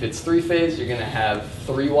then if it's 3-phase, you're going to have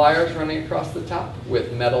 3 wires running across the top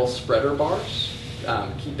with metal spreader bars,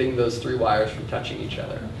 keeping those 3 wires from touching each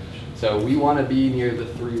other. So we want to be near the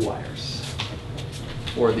 3 wires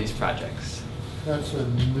for these projects. That's a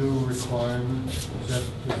new requirement. Does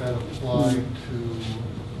that apply to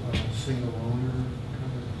single owner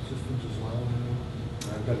kind of systems as well?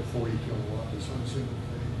 I've got a 40 kilowatt, it's on single phase.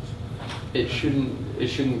 It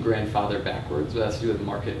shouldn't grandfather backwards. It has to do with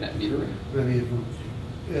market net metering. But I mean,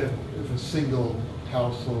 if a single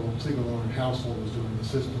owner household was doing the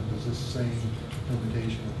system, does this same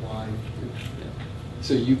limitation apply?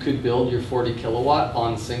 So you could build your 40 kilowatt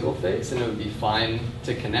on single phase and it would be fine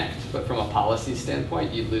to connect, but from a policy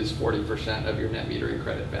standpoint, you'd lose 40% of your net metering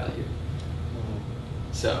credit value.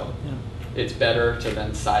 So it's better to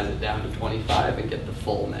then size it down to 25 and get the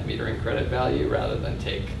full net metering credit value rather than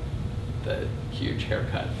take the huge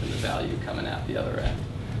haircut from the value coming out the other end,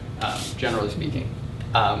 generally speaking.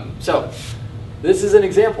 So this is an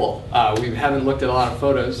example. We haven't looked at a lot of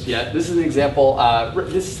photos yet. This is an example.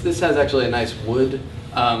 This has actually a nice wood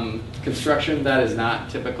construction. That is not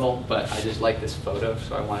typical, but I just like this photo,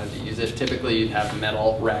 so I wanted to use it. Typically, you'd have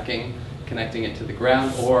metal racking connecting it to the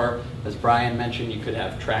ground, or as Brian mentioned, you could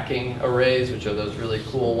have tracking arrays, which are those really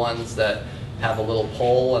cool ones that have a little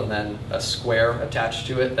pole and then a square attached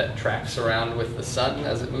to it that tracks around with the sun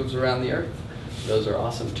as it moves around the earth. Those are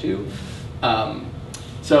awesome too.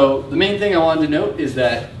 So the main thing I wanted to note is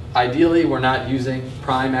that ideally we're not using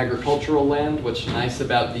prime agricultural land. What's nice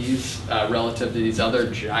about these relative to these other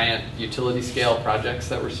giant utility scale projects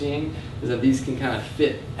that we're seeing is that these can kind of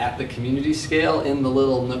fit at the community scale in the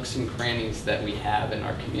little nooks and crannies that we have in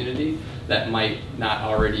our community that might not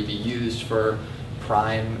already be used for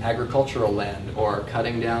prime agricultural land or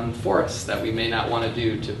cutting down forests that we may not want to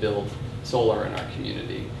do to build solar in our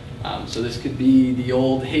community. So this could be the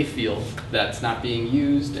old hayfield that's not being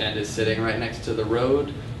used and is sitting right next to the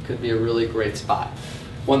road. Could be a really great spot.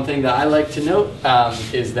 One thing that I like to note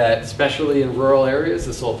is that especially in rural areas,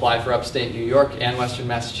 this will apply for upstate New York and western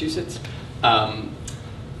Massachusetts,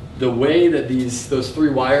 the way that those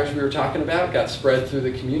 3 wires we were talking about got spread through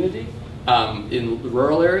the community in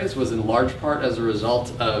rural areas was in large part as a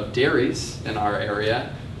result of dairies in our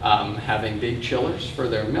area having big chillers for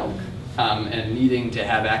their milk. And needing to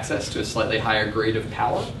have access to a slightly higher grade of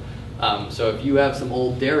power. So if you have some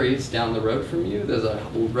old dairies down the road from you, there's a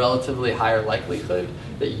relatively higher likelihood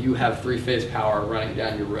that you have 3-phase power running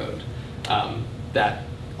down your road. That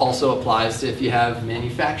also applies to if you have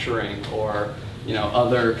manufacturing or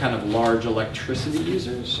other kind of large electricity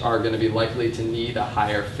users are going to be likely to need a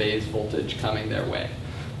higher phase voltage coming their way.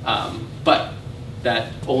 But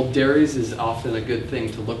that old dairies is often a good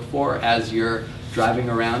thing to look for as you're driving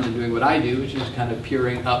around and doing what I do, which is kind of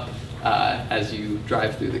peering up as you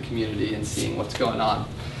drive through the community and seeing what's going on.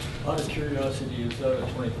 Out of curiosity, is that a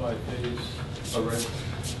 25-phase array?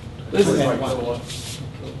 This is 25 kilowatt?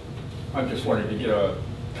 I'm just wanting to get a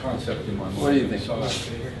concept in my mind. What do you think?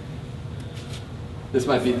 This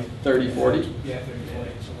might be 30, 40? Yeah, 30,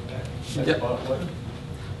 40, something like that. Yep. About what?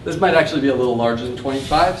 This might actually be a little larger than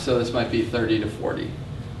 25, so this might be 30 to 40.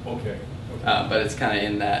 Okay. But it's kind of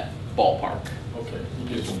in that ballpark. Okay, it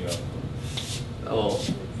gives me A little.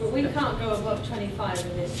 But we can't go above 25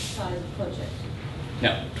 in this size of project.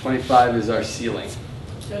 No, 25 is our ceiling.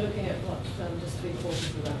 So looking at what, just 3/4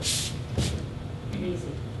 of that. Easy.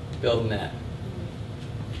 Building that.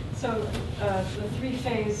 So the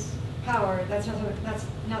three-phase power, that's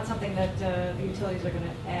not something that the utilities are going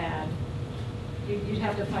to add. You'd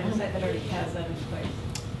have to find a site that already has that in place.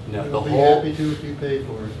 No, the They'll be whole, happy to if you pay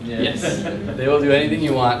for it. yes, they will do anything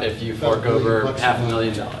you want if you About fork $1 million over bucks a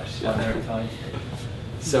 $500,000. On their Yeah. time.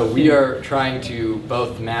 So we are trying to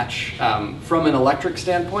both match, from an electric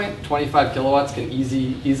standpoint, 25 kilowatts can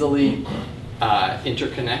easily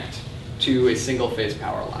interconnect to a single phase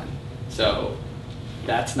power line. So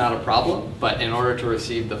that's not a problem, but in order to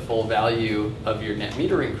receive the full value of your net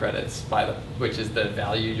metering credits, which is the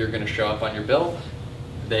value you're going to show up on your bill,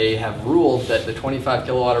 they have ruled that the 25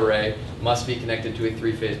 kilowatt array must be connected to a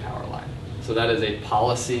three-phase power line. So that is a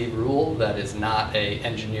policy rule, that is not a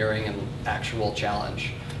engineering and actual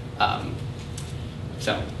challenge. So it's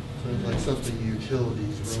like something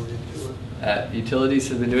utilities wrote into it. Utilities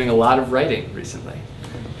have been doing a lot of writing recently.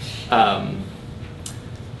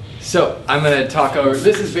 So I'm going to talk over,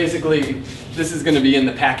 this is going to be in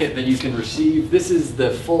the packet that you can receive. This is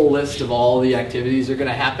the full list of all the activities that are going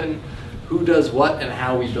to happen, who does what, and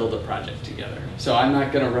how we build a project together. So I'm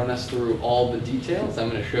not going to run us through all the details. I'm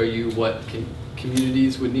going to show you what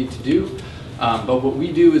communities would need to do. But what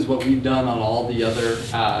we do is what we've done on all the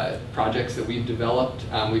other projects that we've developed.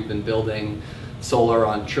 We've been building solar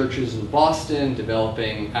on churches in Boston,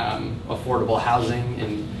 developing affordable housing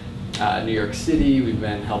in New York City. We've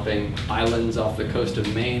been helping islands off the coast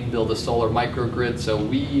of Maine build a solar microgrid. So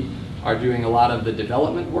we are doing a lot of the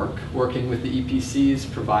development work, working with the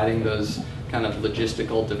EPCs, providing those kind of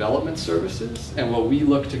logistical development services. And what we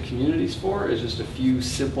look to communities for is just a few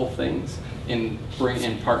simple things in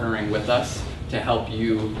partnering with us to help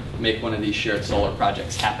you make one of these shared solar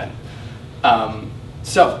projects happen.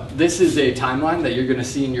 So this is a timeline that you're going to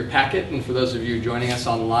see in your packet, and for those of you joining us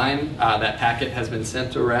online, that packet has been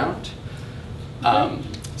sent around.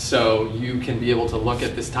 So you can be able to look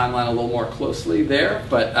at this timeline a little more closely there,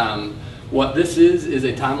 but what this is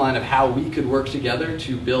a timeline of how we could work together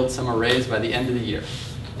to build some arrays by the end of the year.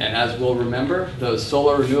 And as we'll remember, those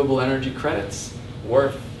solar renewable energy credits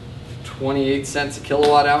worth 28 cents a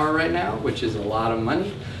kilowatt hour right now, which is a lot of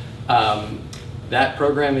money. That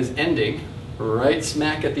program is ending right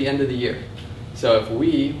smack at the end of the year. So if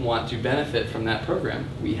we want to benefit from that program,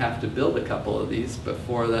 we have to build a couple of these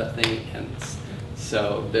before that thing ends.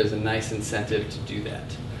 So there's a nice incentive to do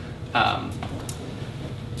that.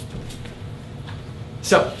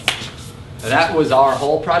 So that was our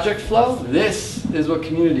whole project flow. This is what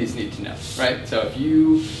communities need to know, right? So if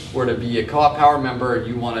you were to be a co-op power member and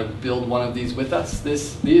you want to build one of these with us,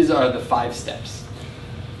 these are the 5 steps.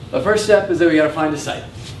 The first step is that we got to find a site.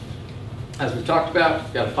 As we've talked about,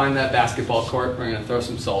 we've got to find that basketball court. We're going to throw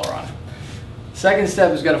some solar on it. Second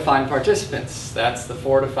step is we've got to find participants. That's the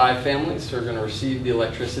 4 to 5 families who are going to receive the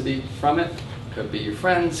electricity from it. Could be your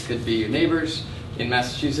friends, could be your neighbors. In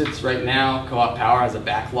Massachusetts right now, Co-op Power has a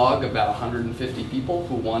backlog of about 150 people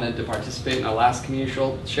who wanted to participate in our last community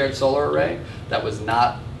shared solar array that was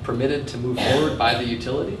not permitted to move forward by the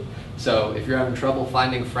utility. So if you're having trouble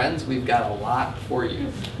finding friends, we've got a lot for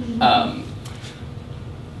you.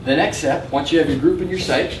 The next step, once you have your group and your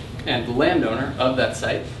site, and the landowner of that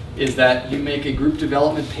site, is that you make a group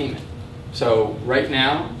development payment. So right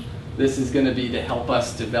now, this is going to be to help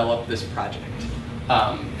us develop this project.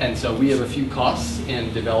 And so we have a few costs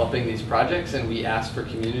in developing these projects, and we ask for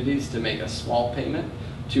communities to make a small payment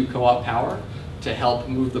to Co-op Power to help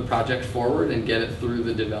move the project forward and get it through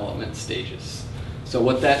the development stages. So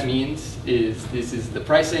what that means is, this is the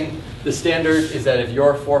pricing. The standard is that if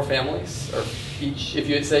your 4 families, or if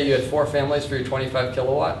you say you had 4 families for your 25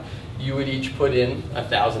 kilowatt, you would each put in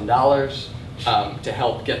 $1,000 to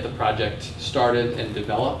help get the project started and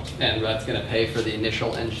developed, and that's going to pay for the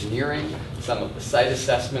initial engineering, some of the site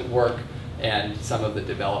assessment work, and some of the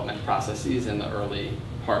development processes in the early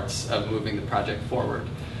parts of moving the project forward.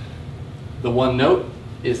 The one note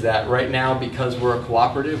is that right now, because we're a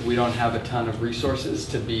cooperative, we don't have a ton of resources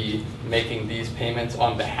to be making these payments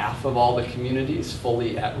on behalf of all the communities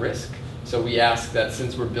fully at risk. So we ask that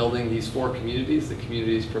since we're building these 4 communities, the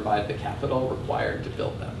communities provide the capital required to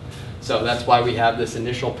build them. So that's why we have this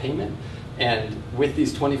initial payment. And with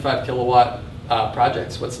these 25 kilowatt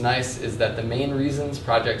projects, what's nice is that the main reasons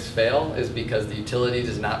projects fail is because the utility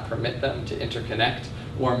does not permit them to interconnect,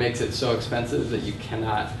 or makes it so expensive that you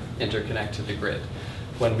cannot interconnect to the grid.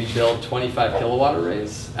 When we build 25 kilowatt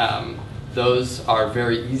arrays, those are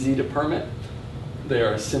very easy to permit. They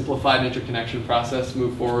are a simplified interconnection process,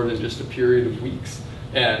 move forward in just a period of weeks.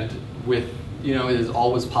 And with, it is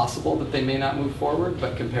always possible that they may not move forward,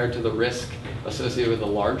 but compared to the risk associated with a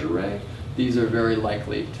large array, these are very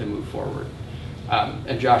likely to move forward.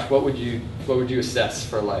 And Josh, what would you assess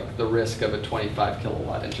for like the risk of a 25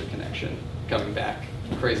 kilowatt interconnection coming back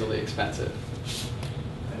crazily expensive?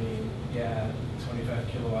 I mean, yeah, 25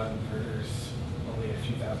 kilowatt inverters, only a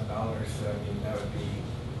few $1,000s, so I mean, that would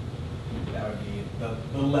be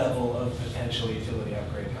the level of potential utility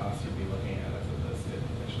upgrade cost you'd be looking at as opposed to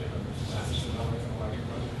potentially hundreds of thousands of dollars on a larger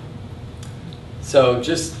project. So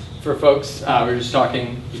just for folks, we were just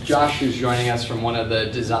talking with Josh, who's joining us from one of the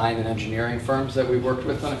design and engineering firms that we've worked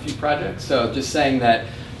with on a few projects. So just saying that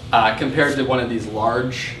compared to one of these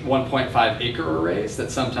large 1.5 acre arrays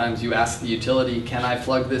that sometimes you ask the utility, can I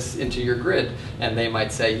plug this into your grid? And they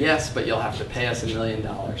might say yes, but you'll have to pay us $1 million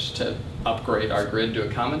to upgrade our grid to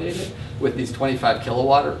accommodate it. With these 25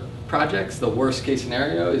 kilowatt projects, the worst case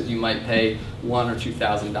scenario is you might pay $1,000 or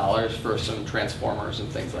 $2,000 for some transformers and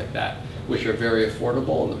things like that, which are very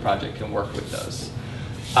affordable, and the project can work with those.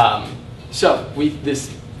 So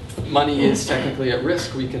this money is technically at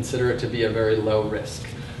risk. We consider it to be a very low risk.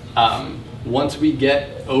 Once we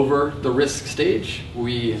get over the risk stage,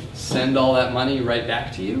 we send all that money right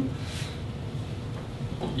back to you.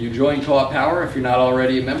 You join Co-op Power if you're not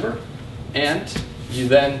already a member, and you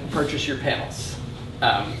then purchase your panels.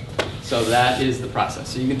 So that is the process.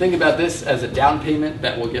 So you can think about this as a down payment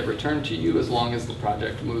that will get returned to you as long as the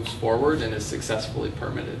project moves forward and is successfully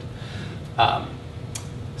permitted.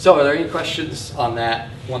 So are there any questions on that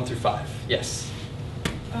 1 through 5? Yes.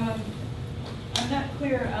 I'm not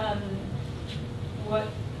clear on what,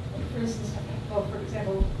 for instance, well, for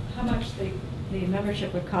example, how much the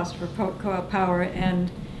membership would cost for Co-op Power,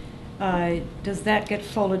 and does that get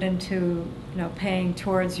folded into paying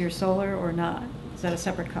towards your solar or not? Is that a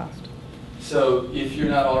separate cost? So if you're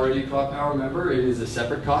not already a Co-op Power member, it is a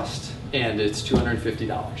separate cost, and it's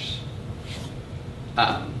 $250.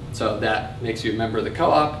 So that makes you a member of the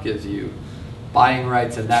co-op, gives you buying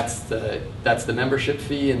rights, and that's the membership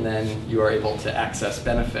fee, and then you are able to access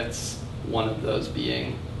benefits, one of those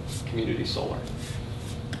being community solar.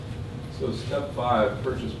 So step 5,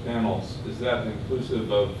 purchase panels, is that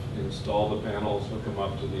inclusive of install the panels, hook them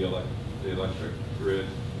up to the electric grid,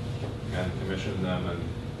 and commission them, and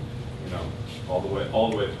all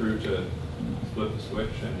the way through to flip the switch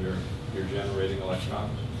and you're generating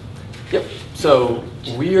electrons? Yep. So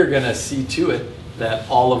we are going to see to it that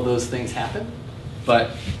all of those things happen.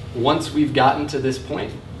 But once we've gotten to this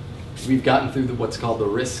point, we've gotten through what's called the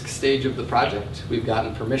risk stage of the project. We've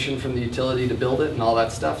gotten permission from the utility to build it and all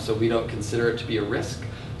that stuff, so we don't consider it to be a risk.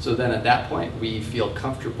 So then at that point, we feel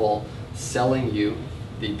comfortable selling you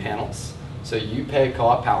the panels. So you pay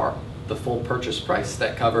Co-op Power the full purchase price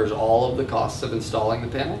that covers all of the costs of installing the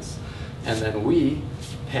panels, and then we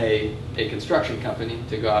pay a construction company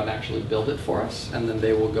to go out and actually build it for us, and then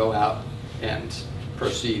they will go out and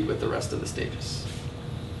proceed with the rest of the stages.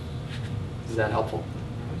 Is that helpful?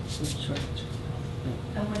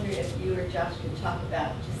 I wonder if you or Josh could talk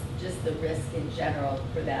about just the risk in general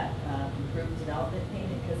for that group development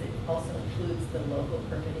payment, because it also includes the local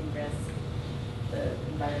permitting risk, the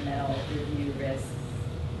environmental review risks.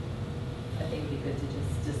 I think it'd be good to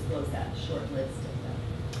just disclose that short list of them.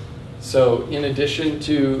 So in addition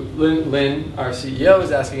to Lynn, our CEO,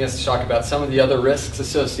 is asking us to talk about some of the other risks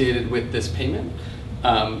associated with this payment.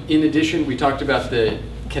 In addition, we talked about the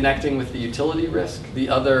connecting with the utility risk. The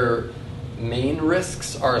other main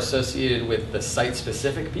risks are associated with the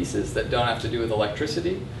site-specific pieces that don't have to do with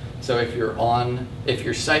electricity. So if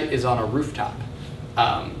your site is on a rooftop,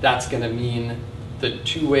 that's going to mean the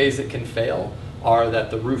two ways it can fail are that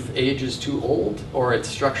the roof age is too old, or it's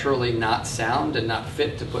structurally not sound and not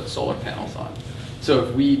fit to put solar panels on. So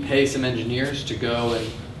if we pay some engineers to go and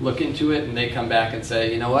look into it and they come back and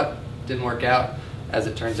say, you know what, didn't work out, as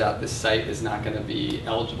it turns out this site is not going to be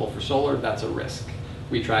eligible for solar, that's a risk.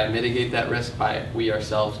 We try and mitigate that risk by we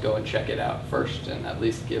ourselves go and check it out first and at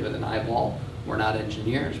least give it an eyeball. We're not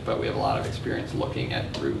engineers, but we have a lot of experience looking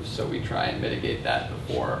at roofs, so we try and mitigate that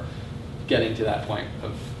before getting to that point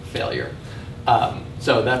of failure.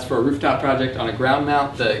 So that's for a rooftop project. On a ground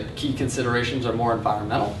mount, the key considerations are more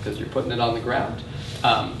environmental because you're putting it on the ground.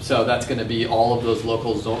 So that's going to be all of those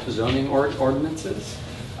local zoning ordinances.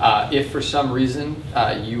 If for some reason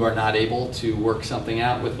you are not able to work something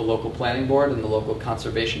out with the local planning board and the local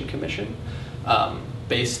conservation commission,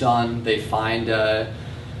 based on they find a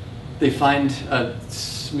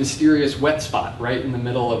mysterious wet spot right in the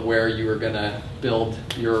middle of where you were going to build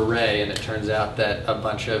your array, and it turns out that a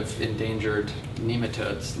bunch of endangered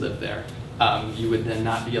nematodes live there. You would then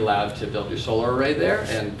not be allowed to build your solar array there,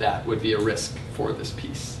 and that would be a risk for this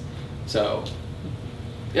piece. So,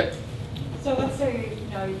 yep. So let's say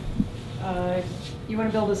you want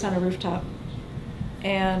to build this on a rooftop,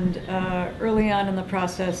 and early on in the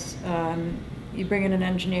process, you bring in an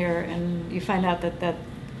engineer and you find out that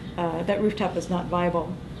rooftop is not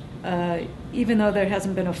viable. Even though there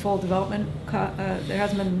hasn't been a full development, it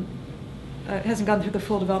hasn't gone through the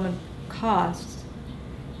full development costs,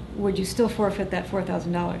 would you still forfeit that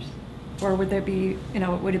 $4,000? Or would there be,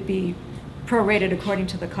 would it be prorated according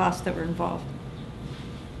to the costs that were involved?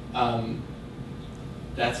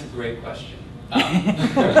 That's a great question.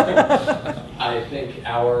 I think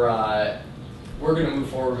we're going to move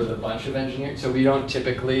forward with a bunch of engineering. So we don't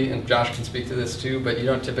typically, and Josh can speak to this too, but you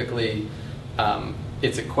don't typically,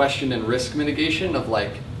 it's a question in risk mitigation of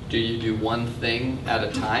like, do you do one thing at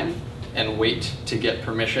a time and wait to get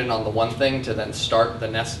permission on the one thing to then start the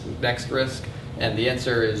next risk? And the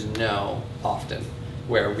answer is no, often,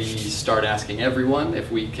 where we start asking everyone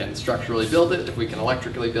if we can structurally build it, if we can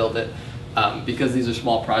electrically build it, because these are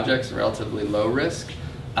small projects and relatively low risk.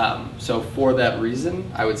 So for that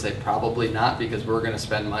reason, I would say probably not, because we're going to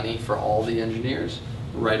spend money for all the engineers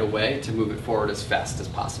right away to move it forward as fast as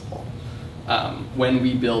possible. When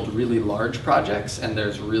we build really large projects and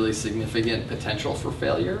there's really significant potential for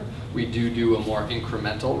failure, we do a more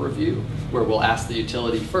incremental review where we'll ask the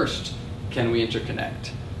utility first, can we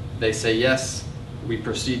interconnect? They say yes, we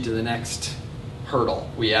proceed to the next hurdle.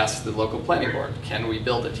 We ask the local planning board, can we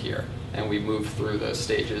build it here? And we move through those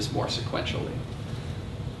stages more sequentially.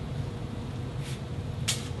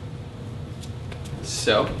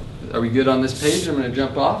 So, are we good on this page? I'm going to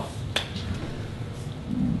jump off.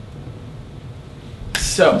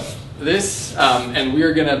 So, this, and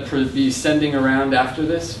we're going to be sending around after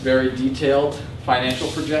this very detailed financial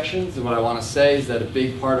projections. And what I want to say is that a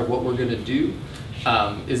big part of what we're going to do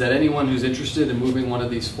is that anyone who's interested in moving one of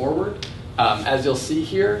these forward, as you'll see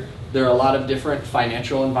here, there are a lot of different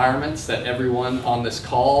financial environments that everyone on this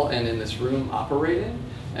call and in this room operate in.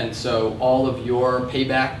 And so all of your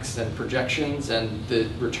paybacks and projections and the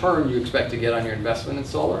return you expect to get on your investment in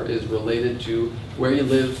solar is related to where you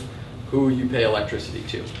live, who you pay electricity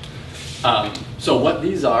to. So what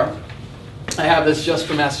these are, I have this just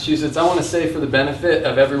for Massachusetts. I want to say, for the benefit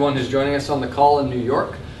of everyone who's joining us on the call in New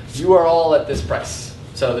York, you are all at this price.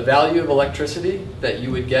 So the value of electricity that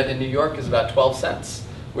you would get in New York is about 12 cents,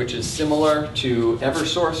 which is similar to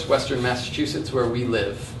Eversource, Western Massachusetts, where we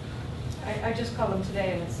live. I just called them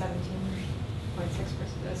today and it's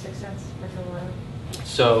 17.6 cents per kilowatt.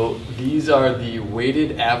 So these are the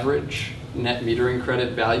weighted average net metering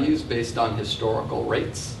credit values based on historical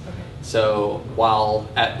rates. Okay. So while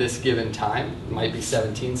at this given time, it might be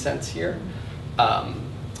 17 cents here,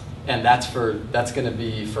 and that's going to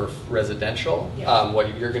be for residential. Yeah.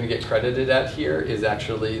 What you're going to get credited at here is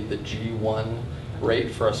actually the G1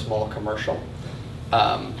 rate for a small commercial,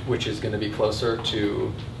 which is going to be closer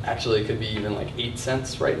to, actually it could be even like 8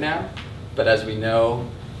 cents right now. But as we know,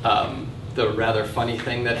 the rather funny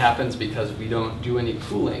thing that happens because we don't do any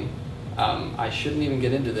cooling, I shouldn't even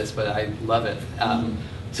get into this, but I love it.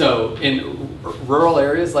 So in rural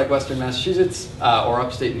areas like Western Massachusetts or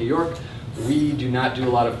upstate New York, we do not do a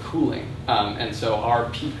lot of cooling. And so our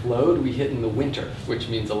peak load we hit in the winter, which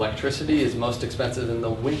means electricity is most expensive in the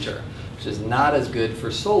winter, which is not as good for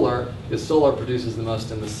solar because solar produces the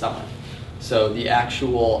most in the summer. So the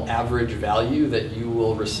actual average value that you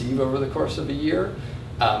will receive over the course of a year,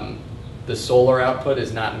 the solar output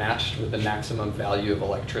is not matched with the maximum value of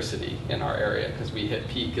electricity in our area because we hit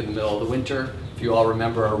peak in the middle of the winter. If you all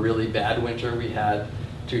remember a really bad winter we had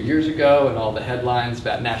 2 years ago and all the headlines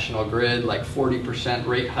about National Grid, like 40%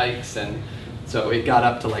 rate hikes, and so it got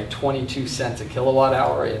up to like 22 cents a kilowatt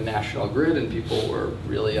hour in National Grid, and people were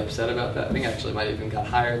really upset about that. I think actually might even got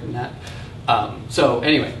higher than that. So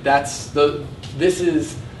anyway, this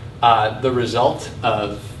is the result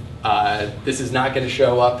of, this is not going to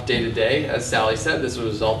show up day to day, as Sally said. This is a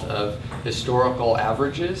result of historical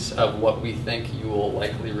averages of what we think you will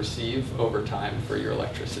likely receive over time for your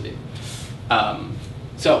electricity.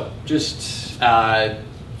 So just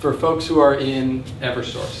for folks who are in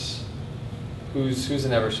Eversource, who's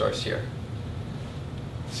in Eversource here?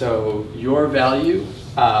 So your value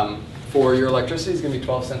for your electricity is going to be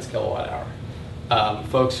 12 cents kilowatt hour.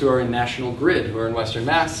 Folks who are in National Grid, who are in Western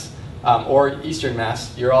Mass or Eastern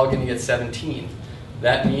Mass, you're all going to get 17.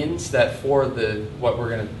 That means that for what we're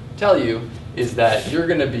going to tell you is that you're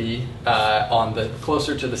going to be on the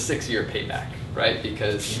closer to the 6-year payback, right?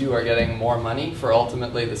 Because you are getting more money for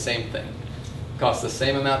ultimately the same thing. Costs the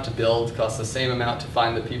same amount to build, costs the same amount to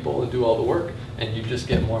find the people and do all the work, and you just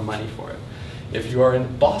get more money for it. If you are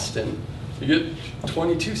in Boston, you get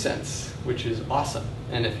 22 cents, which is awesome.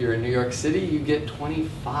 And if you're in New York City, you get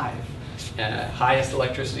 25, highest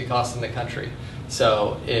electricity costs in the country.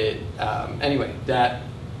 So anyway, that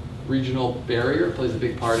regional barrier plays a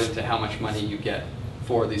big part into how much money you get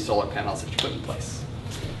for these solar panels that you put in place.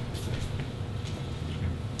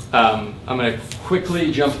 I'm going to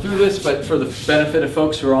quickly jump through this, but for the benefit of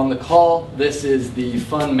folks who are on the call, this is the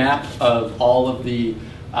fun map of all of the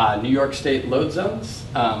New York State load zones.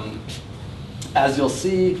 As you'll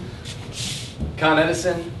see, Con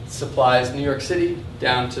Edison supplies New York City.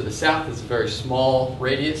 Down to the south is a very small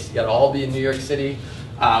radius. You got to all be in New York City.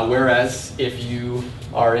 Whereas if you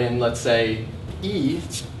are in, let's say, E,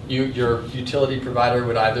 your utility provider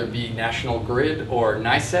would either be National Grid or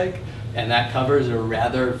NYSEG, and that covers a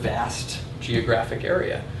rather vast geographic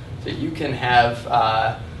area. So you can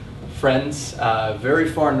have friends very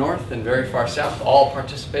far north and very far south all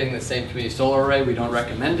participating in the same community solar array. We don't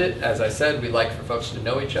recommend it. As I said, we like for folks to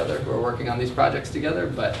know each other who are working on these projects together,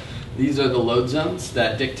 but these are the load zones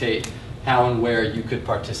that dictate how and where you could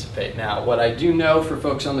participate. Now, what I do know for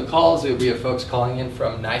folks on the calls, we have folks calling in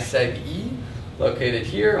from NYSEG E, located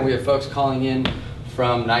here, and we have folks calling in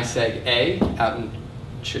from NYSEG A, out in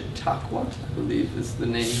Chautauqua, I believe is the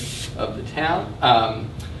name of the town.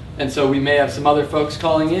 And so we may have some other folks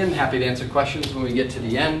calling in. Happy to answer questions when we get to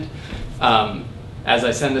the end. As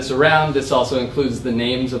I send this around, this also includes the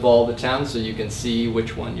names of all the towns, so you can see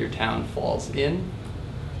which one your town falls in.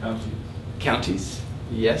 Counties. Counties,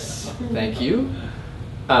 yes, thank you.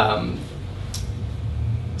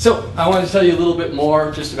 So I wanted to tell you a little bit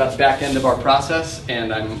more just about the back end of our process,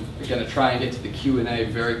 and I'm going to try and get to the Q&A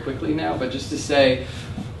very quickly now, but just to say,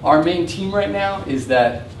 our main team right now is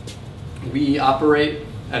that we operate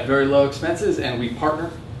at very low expenses and we partner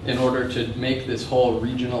in order to make this whole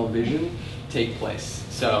regional vision take place.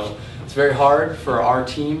 So it's very hard for our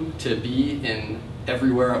team to be in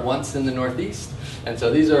everywhere at once in the Northeast, and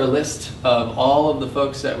so these are a list of all of the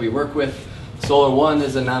folks that we work with. Solar One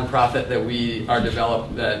is a nonprofit that we are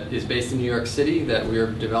that is based in New York City, that we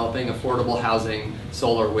are developing affordable housing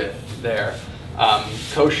solar with there.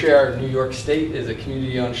 Co-Share New York State is a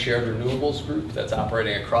community-owned shared renewables group that's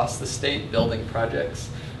operating across the state, building projects.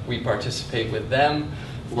 We participate with them.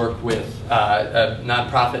 Work with a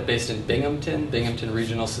nonprofit based in Binghamton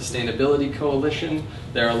Regional Sustainability Coalition.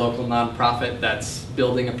 They're a local nonprofit that's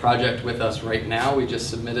building a project with us right now. We just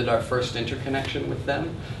submitted our first interconnection with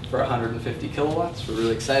them for 150 kilowatts. We're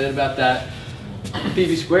really excited about that.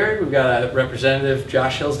 PV Squared, we've got a representative,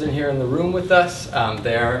 Josh Hillsden, here in the room with us.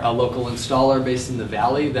 They're a local installer based in the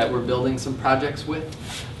Valley that we're building some projects with.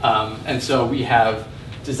 And so we have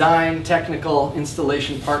design, technical,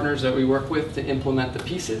 installation partners that we work with to implement the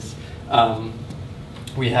pieces.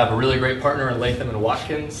 We have a really great partner in Latham and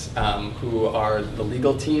Watkins, who are the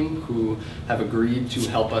legal team, who have agreed to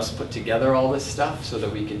help us put together all this stuff so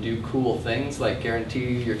that we can do cool things like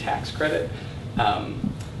guarantee your tax credit.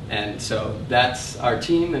 And so that's our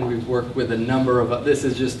team, and we've worked with a number of, this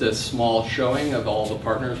is just a small showing of all the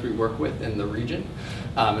partners we work with in the region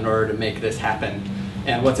in order to make this happen.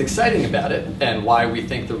 And what's exciting about it, and why we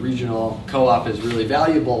think the regional co-op is really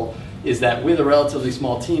valuable, is that with a relatively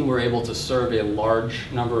small team, we're able to serve a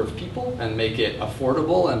large number of people and make it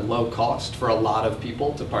affordable and low cost for a lot of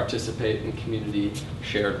people to participate in community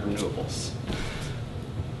shared renewables.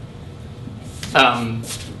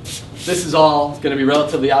 This is all going to be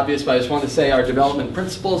relatively obvious, but I just want to say our development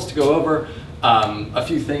principles to go over a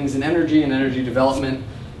few things in energy and energy development.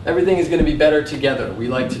 Everything is going to be better together. We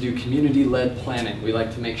like to do community-led planning. We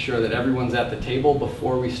like to make sure that everyone's at the table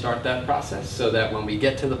before we start that process, so that when we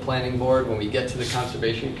get to the planning board, when we get to the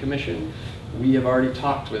Conservation Commission, we have already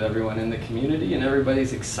talked with everyone in the community and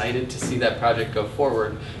everybody's excited to see that project go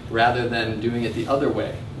forward, rather than doing it the other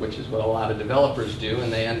way, which is what a lot of developers do,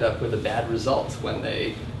 and they end up with a bad result when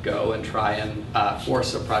they go and try and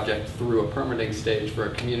force a project through a permitting stage for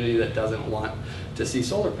a community that doesn't want to see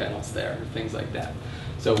solar panels there, or things like that.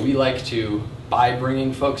 So we like to, by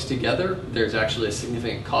bringing folks together, there's actually a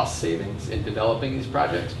significant cost savings in developing these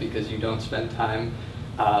projects, because you don't spend time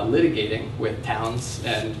litigating with towns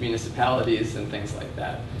and municipalities and things like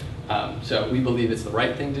that. So we believe it's the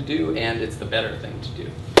right thing to do, and it's the better thing to do.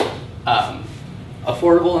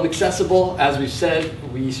 Affordable and accessible, as we've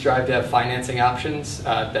said, we strive to have financing options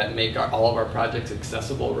that make all of our projects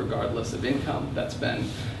accessible regardless of income. That's been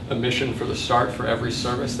a mission for the start for every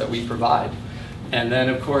service that we provide. And then,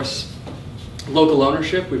 of course, local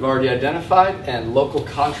ownership we've already identified, and local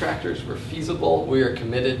contractors where feasible. We are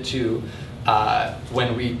committed to,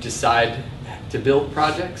 when we decide to build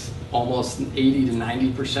projects, almost 80 to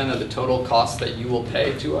 90% of the total cost that you will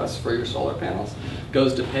pay to us for your solar panels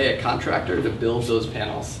goes to pay a contractor to build those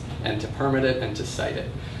panels and to permit it and to site it.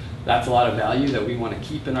 That's a lot of value that we want to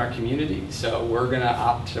keep in our community. So we're going to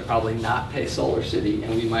opt to probably not pay Solar City,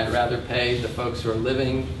 and we might rather pay the folks who are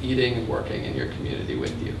living, eating, and working in your community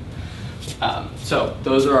with you. So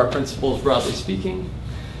those are our principles, broadly speaking.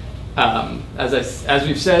 As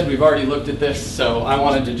we've said, we've already looked at this, so I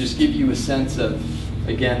wanted to just give you a sense of,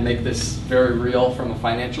 again, make this very real from a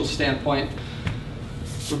financial standpoint.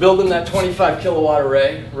 We're building that 25 kilowatt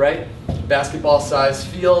array, right? Basketball size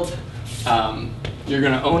field. You're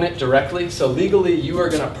going to own it directly. So legally, you are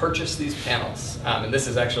going to purchase these panels. And this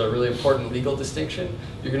is actually a really important legal distinction.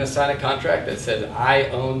 You're going to sign a contract that says, I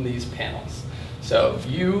own these panels. So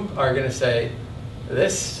you are going to say,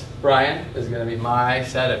 this, Brian, is going to be my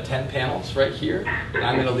set of 10 panels right here. And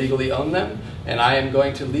I'm going to legally own them. And I am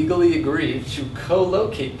going to legally agree to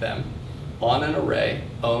co-locate them on an array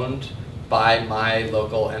owned by my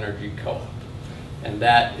local energy co-op. And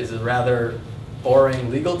that is a rather boring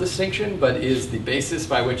legal distinction, but is the basis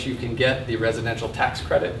by which you can get the residential tax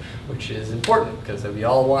credit, which is important because we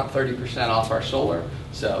all want 30% off our solar.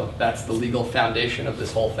 So that's the legal foundation of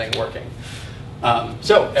this whole thing working.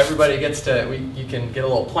 So everybody gets to, you can get a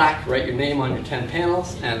little plaque, write your name on your 10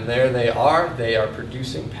 panels, and there they are. They are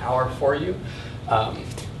producing power for you.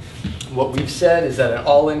 What we've said is that an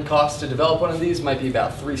all-in cost to develop one of these might be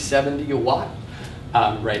about $370 a watt.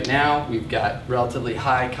 Right now, we've got relatively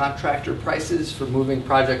high contractor prices for moving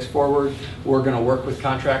projects forward. We're going to work with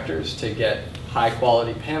contractors to get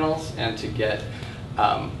high-quality panels and to get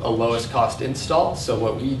a lowest cost install. So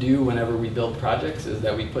what we do whenever we build projects is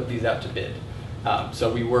that we put these out to bid.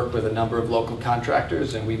 So we work with a number of local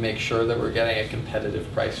contractors, and we make sure that we're getting a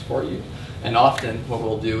competitive price for you. And often, what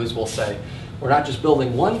we'll do is we'll say, we're not just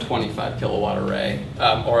building one 25 kilowatt array,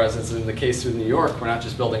 or as is in the case in New York, we're not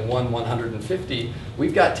just building one 150.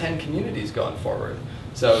 We've got 10 communities going forward.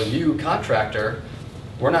 So you, contractor,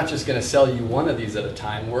 we're not just going to sell you one of these at a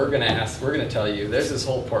time. We're going to tell you there's this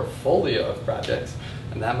whole portfolio of projects,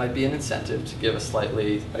 and that might be an incentive to give a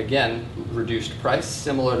slightly, again, reduced price,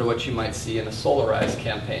 similar to what you might see in a Solarize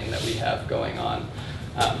campaign that we have going on.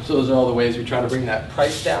 So those are all the ways we try to bring that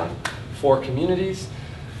price down for communities.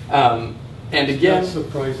 And again, that's the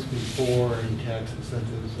price before any tax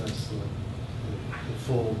incentives. That's the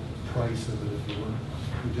full price of it if you're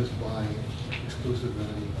just buying it exclusive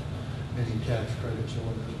of any tax credits or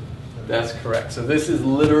whatever. That's correct. So this is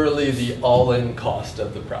literally the all-in cost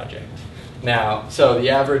of the project. Now, so the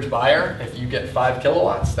average buyer, if you get 5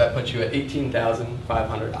 kilowatts, that puts you at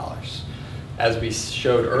 $18,500. As we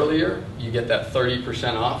showed earlier, you get that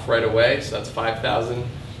 30% off right away, so that's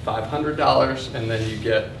 $5,500, and then you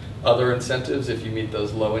get other incentives if you meet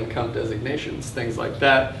those low income designations, things like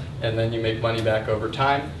that, and then you make money back over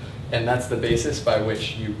time. And that's the basis by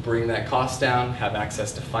which you bring that cost down, have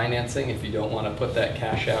access to financing if you don't want to put that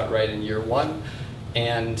cash out right in year one.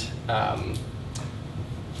 And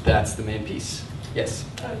that's the main piece. Yes?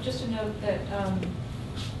 Just a note that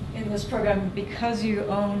in this program, because you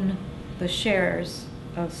own the shares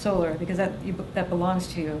of solar, because that belongs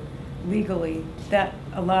to you legally, that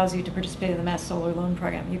allows you to participate in the Mass Solar Loan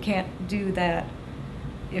Program. You can't do that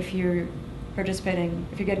if you're participating,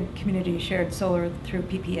 if you're getting community shared solar through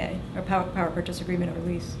PPA, or power purchase agreement or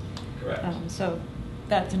lease. Correct. So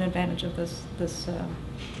that's an advantage of this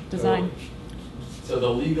design. So the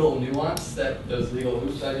legal nuance, that those legal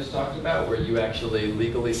hoops I just talked about, where you actually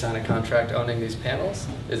legally sign a contract owning these panels,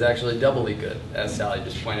 is actually doubly good. As Sally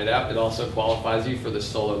just pointed out, it also qualifies you for the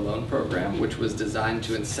solar loan program, which was designed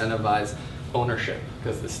to incentivize ownership,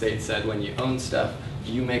 because the state said when you own stuff,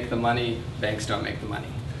 you make the money, banks don't make the money.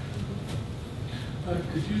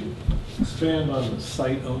 Could you expand on the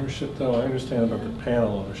site ownership, though? I understand about the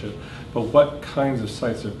panel ownership, but what kinds of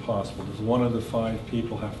sites are possible? Does one of the 5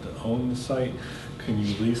 people have to own the site? Can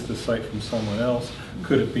you lease the site from someone else?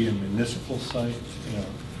 Could it be a municipal site,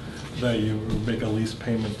 that you make a lease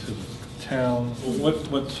payment to the town?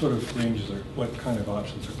 What sort of ranges what kind of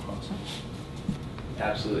options are possible?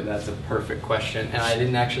 Absolutely, that's a perfect question. And I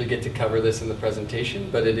didn't actually get to cover this in the presentation,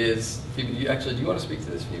 but it is, Phoebe, do you want to speak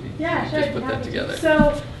to this, Phoebe? Yeah, sure. Just put that together.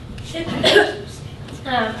 So,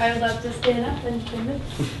 I would love to stand up and move.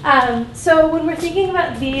 So when we're thinking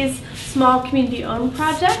about these small community-owned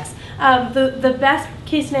projects, the best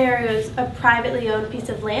case scenario is a privately owned piece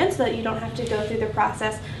of land so that you don't have to go through the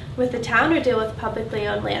process with the town or deal with publicly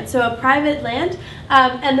owned land. So a private land,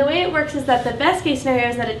 and the way it works is that the best case scenario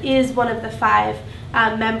is that it is one of the 5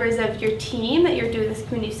 members of your team that you're doing this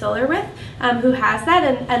community solar with who has that,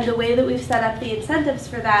 and the way that we've set up the incentives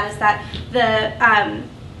for that is that the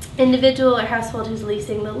individual or household who's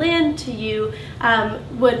leasing the land to you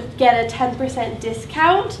would get a 10%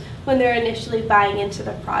 discount when they're initially buying into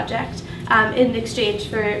the project. in exchange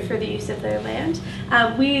for the use of their land.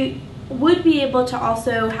 We would be able to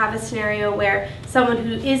also have a scenario where someone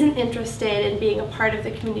who isn't interested in being a part of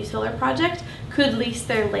the community solar project could lease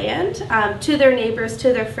their land to their neighbors,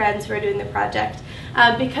 to their friends who are doing the project.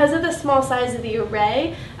 Because of the small size of the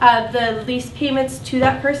array, the lease payments to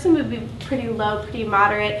that person would be pretty low, pretty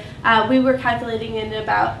moderate. We were calculating in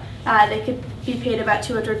about, they could be paid about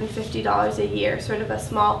 $250 a year, sort of a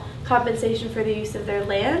small compensation for the use of their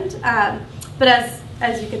land. But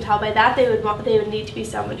as you can tell by that, they would need to be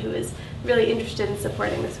someone who is really interested in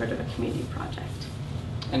supporting this sort of a community project.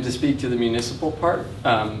 And to speak to the municipal part,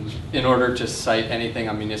 in order to site anything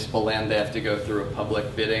on municipal land, they have to go through a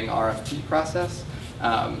public bidding RFP process.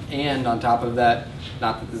 And on top of that,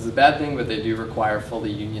 not that this is a bad thing, but they do require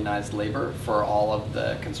fully unionized labor for all of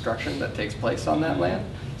the construction that takes place on that land.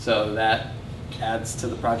 So that adds to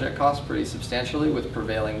the project cost pretty substantially with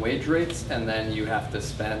prevailing wage rates, and then you have to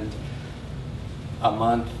spend a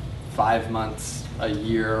month, 5 months, a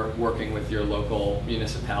year working with your local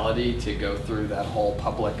municipality to go through that whole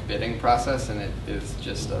public bidding process, and it is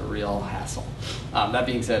just a real hassle. That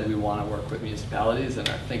being said, we want to work with municipalities and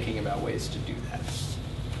are thinking about ways to do that.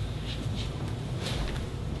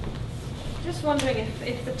 Just wondering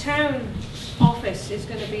if the town office is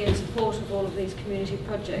going to be in support of all of these community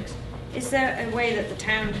projects, is there a way that the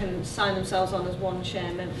town can sign themselves on as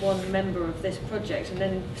one member of this project and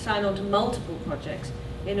then sign on to multiple projects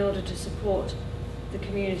in order to support the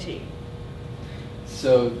community?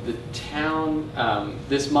 So the town,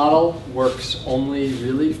 this model works only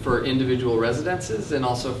really for individual residences and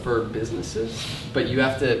also for businesses, but you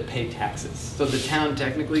have to pay taxes. So the town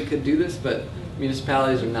technically could do this, but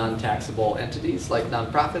municipalities are non-taxable entities like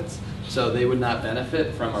nonprofits, so they would not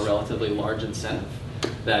benefit from a relatively large incentive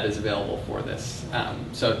that is available for this.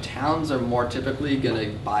 So towns are more typically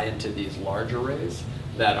going to buy into these large arrays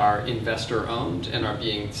that are investor owned and are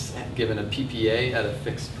being given a PPA at a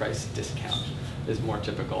fixed price discount is more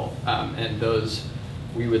typical. And those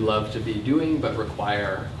we would love to be doing, but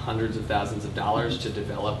require hundreds of thousands of dollars to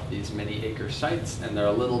develop these many acre sites, and they're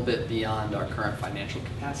a little bit beyond our current financial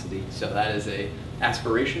capacity. So that is a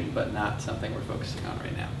aspiration, but not something we're focusing on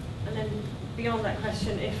right now. And then beyond that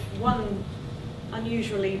question, if one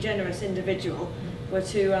unusually generous individual were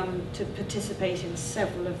to participate in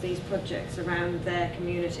several of these projects around their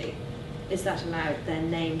community, is that allowed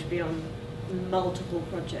then named beyond multiple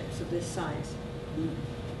projects of this size?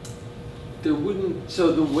 There wouldn't,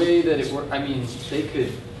 so the way that it works, I mean, they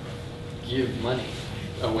could give money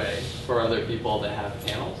away for other people to have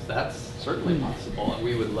panels. That's certainly possible, and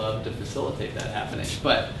we would love to facilitate that happening.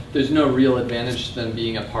 But there's no real advantage to them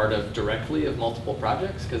being a part of directly of multiple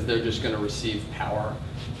projects because they're just going to receive power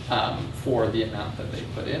for the amount that they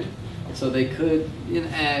put in. So they could,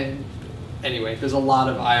 anyway, there's a lot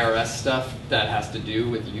of IRS stuff that has to do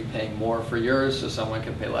with you paying more for yours so someone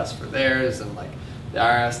can pay less for theirs, and like the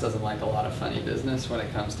IRS doesn't like a lot of funny business when it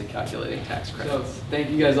comes to calculating tax credits. So thank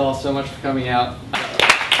you guys all so much for coming out.